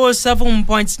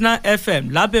 107.9 FM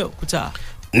lábẹ́òkúta.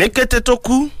 Ní kété tó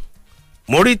kú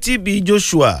mo rí TB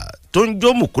Joshua tó ń jó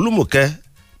mùkúlùmùkẹ́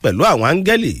pẹ̀lú àwọn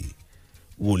áńgẹ́lì.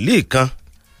 Wòlíì kan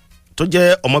tó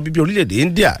jẹ́ ọmọ bíbí orílẹ̀-èdè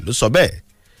India ló sọ bẹ́ẹ̀.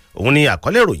 Òun ni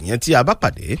àkọlé ìròyìn yẹn tí a bá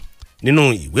pàdé nínú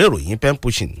ìwé ìròyìn pen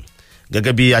pushing.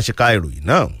 Gẹ́gẹ́ bí aṣíká ìròyìn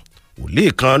náà,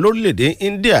 wòlíì kan lórílẹ̀-èdè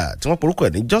India tí wọ́n porúkọ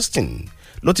ẹ̀ ní Justin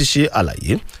ló ti ṣe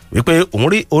àlàyé wípé òun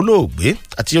rí olóògbé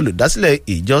àti olùdásílẹ̀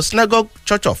ìjọ Synagogue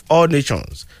Church of All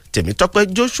Nations Tèmítọ́pẹ́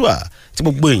Joshua tí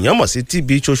gbogbo èèyàn mọ̀ sí TB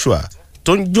Joshua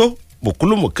tó ń jó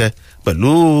mùkúlùmùkẹ́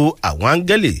pẹ̀lú àwọn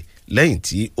áńgẹ́lì lẹ́yìn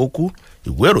tí ó kú.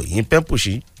 Ìwé ìròyìn pen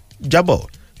pushing jábọ̀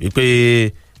wípé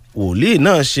wòlíì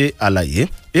náà ṣe àlàyé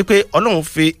wípé Ọlọ́run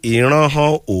fi ìran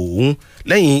hàn òun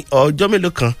lẹ́yìn ọjọ́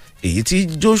mélòó kan èyí tí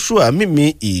Joshua mímí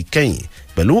ìkẹyìn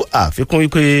pẹ̀lú àfikún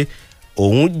wípé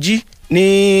òun jí ní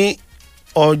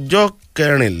ọjọ́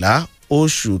 14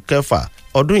 oṣù kẹfà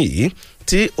ọdún yìí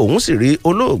tí òun sì rí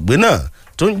olóògbé náà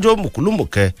tó ń jó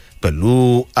mùkúlùmùkẹ́ pẹ̀lú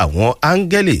àwọn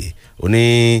áńgẹ́lì. Ó ní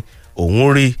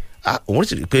òun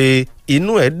sì rí pé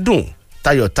inú ẹ̀ dùn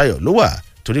tayọ̀tayọ̀ ló wà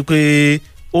torí pé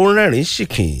ó ń rẹ́rìn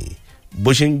ṣìkìn bó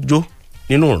ṣe ń jó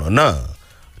nínú ìran náà.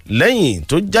 Lẹ́yìn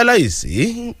tó jáláìsí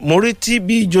mo rí TB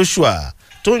Joshua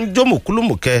tó ń jó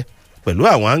mùkúlùmùkẹ́ pẹ̀lú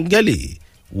àwọn áńgẹ́lì.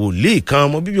 Wòlíì kan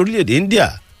ọmọ bíbí orílẹ̀-èdè India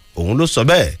òun ló sọ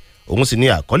bẹ́ẹ̀. Òun sì ni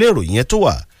àkọlé ìròyìn yẹn tó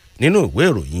wà nínú ìwé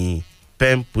ìròyìn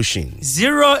pen pushing.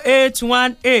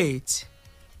 0818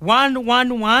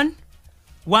 111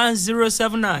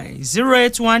 1079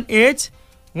 0818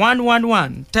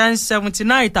 111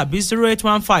 1079 tàbí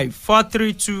 0815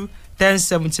 432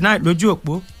 1079 lójú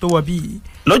òpó tó wọ bí.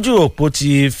 Lójú òpó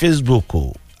ti Facebook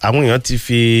àwọn èèyàn ti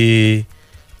fi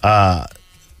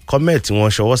kọ́mẹ̀tì wọn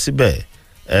ṣọwọ́ síbẹ̀.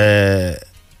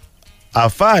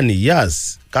 Àfáàní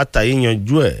Niyas kátà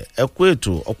yíyanjú ẹ kú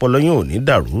ètò ọpọlọ yín ò ní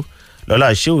dàrú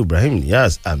lọ́lá Shehu Ibrahim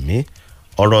Niyas àmì.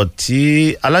 Ọ̀rọ̀ tí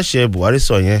aláṣẹ Buhari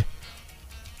sọ yẹn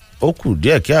ó kù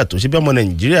díẹ̀ kí àtò ṣe bí ọmọ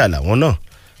nàìjíríà làwọn náà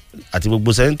àti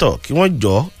gbogbo sẹ́ńtọ̀ kí wọ́n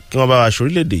jọ kí wọ́n bá wa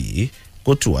ṣorílẹ̀-èdè yìí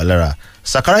kó tù wá lára.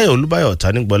 Sakaraya Olúbáyọ̀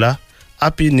Tanígbọ́lá,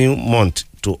 happy new month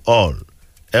to all.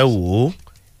 ẹ wò ó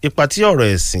ipa tí ọ̀rọ̀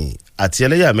ẹ̀sìn àti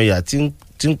ẹlẹ́yàmẹ̀yà ti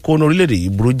ń kó ní orílẹ̀-èdè yìí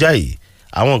burú jáì,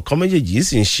 àwọn nǹkan méjèèjì yìí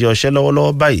sì ń ṣe ọṣẹ́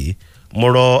lọ́wọ́lọ́wọ́ báyìí. mo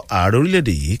rọ ààrẹ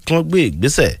orílẹ̀-èdè yìí kí wọ́n gbé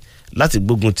ìgbésẹ̀ láti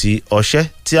gbógun ti ọṣẹ́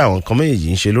tí àwọn nǹkan méjèèjì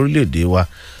ń ṣe lórílẹ̀-èdè wa.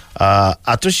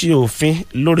 Àtúnṣe òfin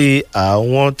lórí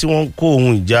àwọn tí wọ́n ń kó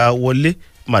ohun ìjà wọlé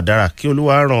màdára kí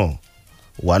Olúwa ràn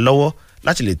wá lọ́wọ́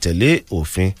láti lè tẹ̀lé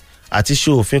òfin. Àti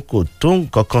ṣe òfin kò tó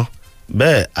nǹkan kan,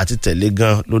 bẹ́ẹ̀ àti tẹ̀lé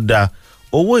gan ló dáa.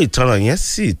 Owó ìtanràn yẹn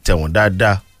sì tẹ̀wọ̀n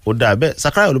dáadáa, ó dáa bẹ́ẹ̀.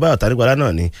 Sakaraya Olúbáyọ̀ Tanígbọ́lá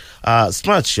náà ni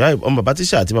Smart Shaib ọmọ bàbá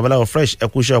tíṣà àti babaláwo fresh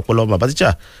ẹkú iṣẹ́ ọpọlọ ọmọ bàbá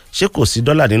tíṣà. Ṣé kò sí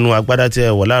dọ́là nínú agbádá tí ẹ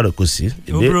wọ̀ láàárọ̀? Kò sí.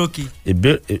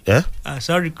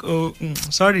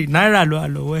 Sorry náírà ló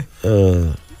àlọ́wọ́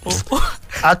ẹ̀.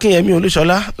 Akínyẹmí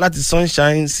Olúṣọlá láti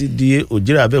Sunshine CDA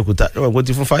Òjìrè Abẹ́òkúta ẹ̀wọ̀n kó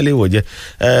ti fún fáìlì ìwọ̀jẹ́.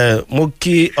 Mo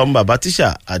kí ọmọ bàbá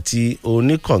tíṣà àti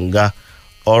oníkànga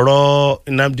ọ̀rọ̀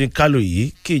Nnamdi Kanu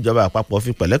yìí kí ìjọba àpapọ̀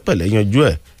fi pẹ̀lẹ́pẹ̀lẹ́ yanjú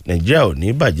ẹ̀. Nàìjíríà ò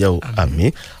ní bàjẹ́ o,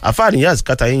 àmín. Àfáàní Yaz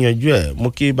Kata yín yanjú ẹ̀. Mo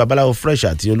kí babaláwo fresh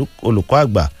àti olùkọ́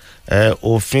àgbà.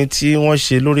 Òfin tí wọ́n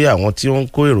ṣe lórí àwọn tí wọ́n ń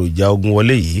kó èròjà ogun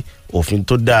wọlé yìí òfin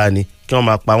tó dáa ni, kí wọ́n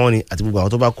máa pa wọ́n ni àti gbogbo àwọn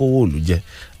tó bá kówó òòlù jẹ.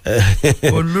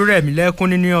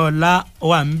 Olúrẹ̀mílẹ́kún ní ọlá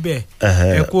wà ń bẹ̀.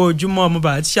 ẹ kú ojúmọ́ ọmọ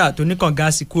bàbá tíṣà tó ní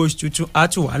kànga sí kú oṣù tuntun á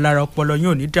tù wá lára, ọpọlọ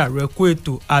yóò ní dàrú, ẹ kú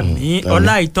ètò àmín.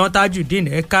 ọlá ìtàn Tajudeen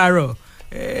ẹ káàárọ̀.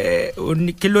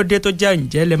 Kí ló dé tó jẹ́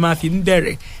ǹjẹ́ lẹ máa fi ń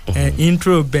bẹ̀rẹ̀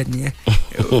intro bẹ̀ nìyẹn.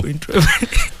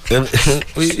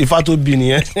 Ifá tó bí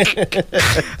nìyẹn.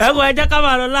 ẹ kò ẹ jẹ́ ká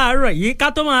máa lọ láàárọ̀ yìí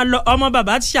ká tó máa lọ ọmọ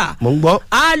bàbá tíṣà. mo ń gbọ́.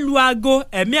 a lu aago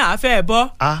ẹ̀mí àáfẹ́ bọ́.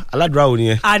 aládùúrà wo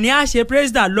nìyẹn. àní a ṣe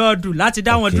praise the Lord láti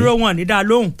dá wọn dúró wọn ní dá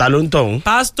lóhùn. ta ló ń tọ̀hún.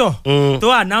 pásítọ̀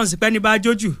tó announce pé ní bá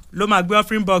jójú ló máa gbé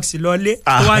offering box lọlé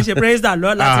tó wá ń ṣe praise the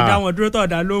Lord láti dá wọn dúró tọ̀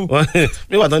dá lóhùn.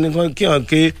 nígbà tó ní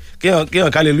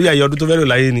kíyàn hallelujah yọ ọdún tó fẹ́ lò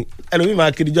láyé ni ẹlòmíì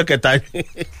máa kiri jọ́ kẹta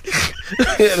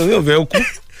ẹlòmíì ò fẹ́ kú.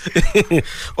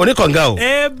 Oníkànga o.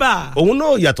 Eba. Òun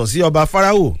náà yàtọ̀ sí ọba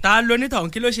Fáráò. Ta ló ní tọ̀hún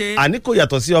kí ló ṣe. Àní kò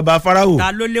yàtọ̀ sí ọba Fáráò.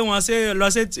 Ta ló lé wọn lọ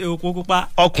sí òkú pupa.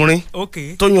 Ọkùnrin.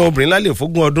 tó yan obìnrin lálẹ́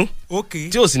fógún ọdún.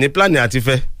 tí ò sì ní pílánì àti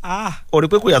fẹ́. o rí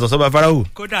pé kò yàtọ̀ sí ọba Fáráò.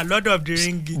 kódà Lord of the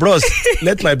Ring. Bros,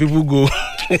 let my people go.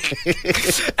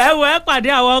 ẹ wọ ẹ pàdé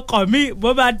àwọn ọkọ mi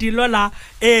bó bá di lọ́la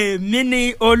èmi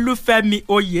ní Olúfẹ́mi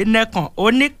Oyènẹ́kan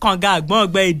Oníkànga àgbọ̀n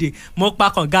ọgbẹ́ èdè mo pa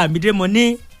kànga mi dé mo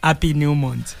ní happy new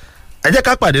month. Ẹ jẹ́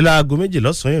ká pàdé láago 2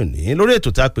 lọ́sàn-án òní lórí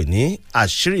ètò tá a pè ní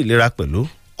àṣírí ìlera pẹ̀lú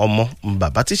ọmọ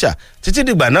bàbá tíṣà. Títí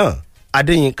dìgbà náà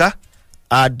Adéyínká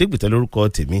Adégbìtẹ́ lórúkọ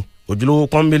tèmi, ojúlówó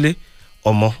pọ́nbélé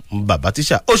ọmọ bàbá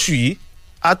tíṣà. Oṣù yìí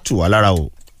á tù wá lára o.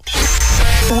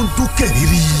 Ó ń dún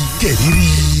kẹ̀rìírí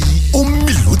ó ń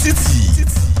mì lótìtì.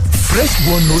 Fresh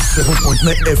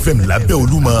 107.9 FM lábẹ́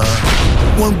Olúmọ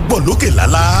wọ́n ń gbọ́ lókè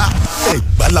lálá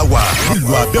Ẹ̀gbá la wà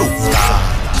nílùú Abẹ́òkúta.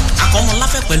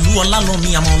 Akọ́mọláfẹ́ pẹ̀lú Ọlálọ́mí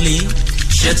Amọ̀lé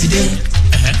ṣẹ́ ti dé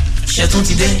ṣẹ́ tún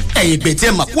ti dé. ẹ̀yin gbètè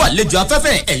màkú àlejò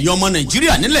afẹ́fẹ́ ẹ̀yin ọmọ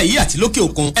Nàìjíríà nílẹ̀ yìí àti lókè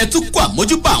òkun ẹ tún kó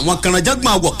àmójúbà àwọn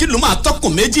kànáńjágbọ̀n àwọ̀ kí ló máa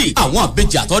tọkùn méjì àwọn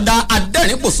àbejì àtọ́dá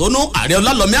adẹ́rìn-pòṣónú ààrẹ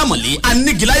Ọlálọ́mí Amọ̀lé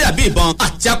anígiláyà bí ìbọn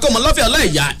àti Akọ́mọláfẹ́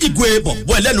Ọláìyá igwe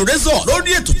bọ̀bọ̀ ẹlẹ́nu rẹ́sọ̀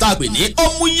lórí ètò tá a pè ní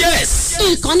ọmú yẹ́s.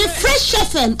 ìkànnì Fresh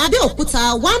FM Abẹ́òkúta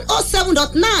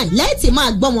 107.9 lẹ́ẹ̀tì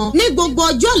máa gbọ́ wọn ní gbogbo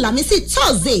ọjọ́ Àlàmísì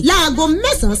Thursday láago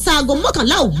 9 sáago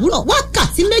 11 òwúrọ̀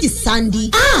wákàtí méjì sáńdí.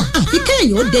 àfi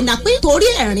kéèyàn ó dènà pé torí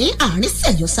ẹ̀rín àárín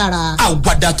sẹ̀yọ́ sára.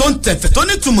 àwàdà tó ń tẹ̀fẹ̀ tó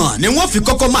nítumọ̀ ni wọ́n fi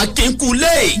kọ́kọ́ máa kí n kú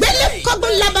lé. gbélé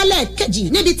kọ́gbọ́n lábálẹ̀ kejì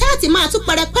níbi tá a ti máa tún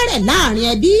pẹ̀rẹ̀pẹ̀rẹ̀ láàrin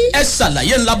ẹbí. ẹ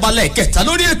ṣàlàyé ńlábalẹ̀ kẹta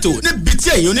lórí ètò níbi tí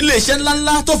ẹ̀yin onílé iṣẹ́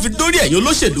ńláńlá tó fi dórí ẹ̀yin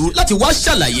olóṣèlú láti wá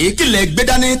ṣàlàyé kílẹ̀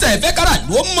gbẹdání tẹ́ ẹ fẹ́ kára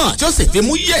ló mọ̀ tí ó sì fi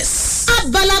mú yẹ̀s.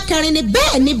 abala kẹrin ni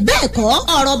bẹ́ẹ̀ kọ́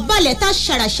ọ̀rọ̀ balẹ̀ tá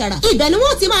ṣàràṣàrà ibẹ̀ ni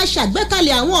wọ́n ti máa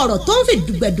ṣàgbékalẹ̀ àwọn ọ̀rọ̀ tó ń fi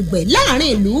dùgbẹ̀dùgbẹ̀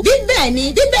láàrin ìlú bí bẹ́ẹ̀ ni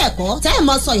bí bẹ́ẹ̀ kọ́ tẹ́ ẹ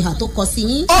mọ sọ ìhà tó kọ sí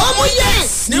yín. ọmú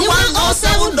yẹ̀s ní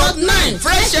 107.9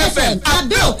 Fresh FM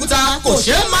Abẹ́òkúta kò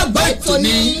ṣeé má gbọ́ ètò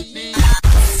ni.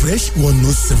 Fresh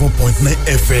 107.9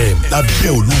 FM lábẹ́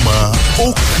Olúmọ ó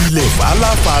kilẹ̀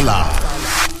fàlàfàlà.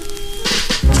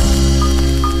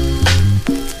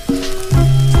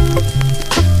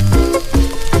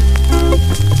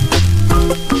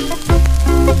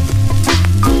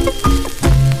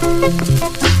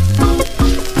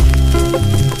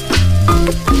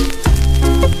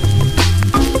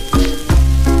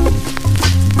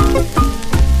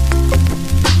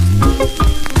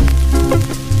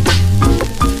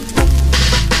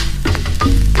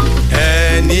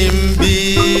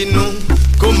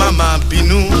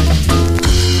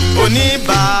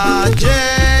 oníbàjẹ́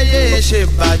yéé ṣe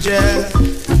bàjẹ́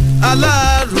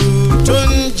aláàrú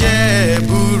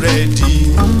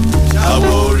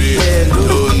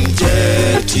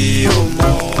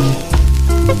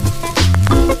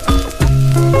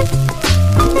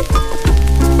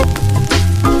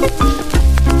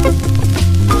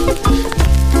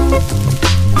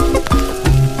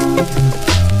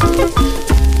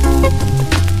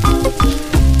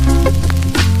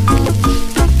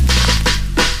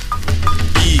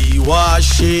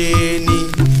ṣe ni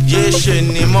yé ṣe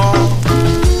ni mọ́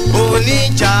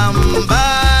oníjàmbá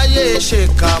yé ṣe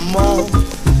kà mọ́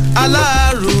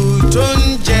aláàrù tó ń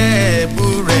jẹ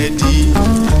búrẹ́dì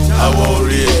àwọ̀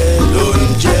orí ẹ̀ ló ń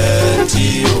jẹ tí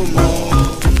ó mọ́.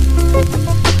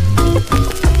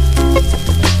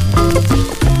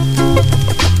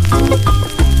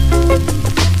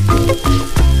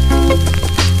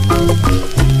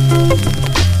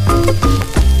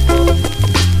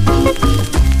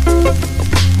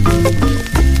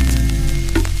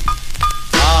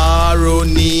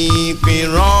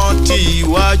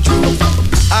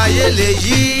 ayé lè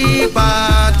yí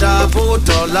padà bó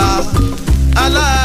dọ̀la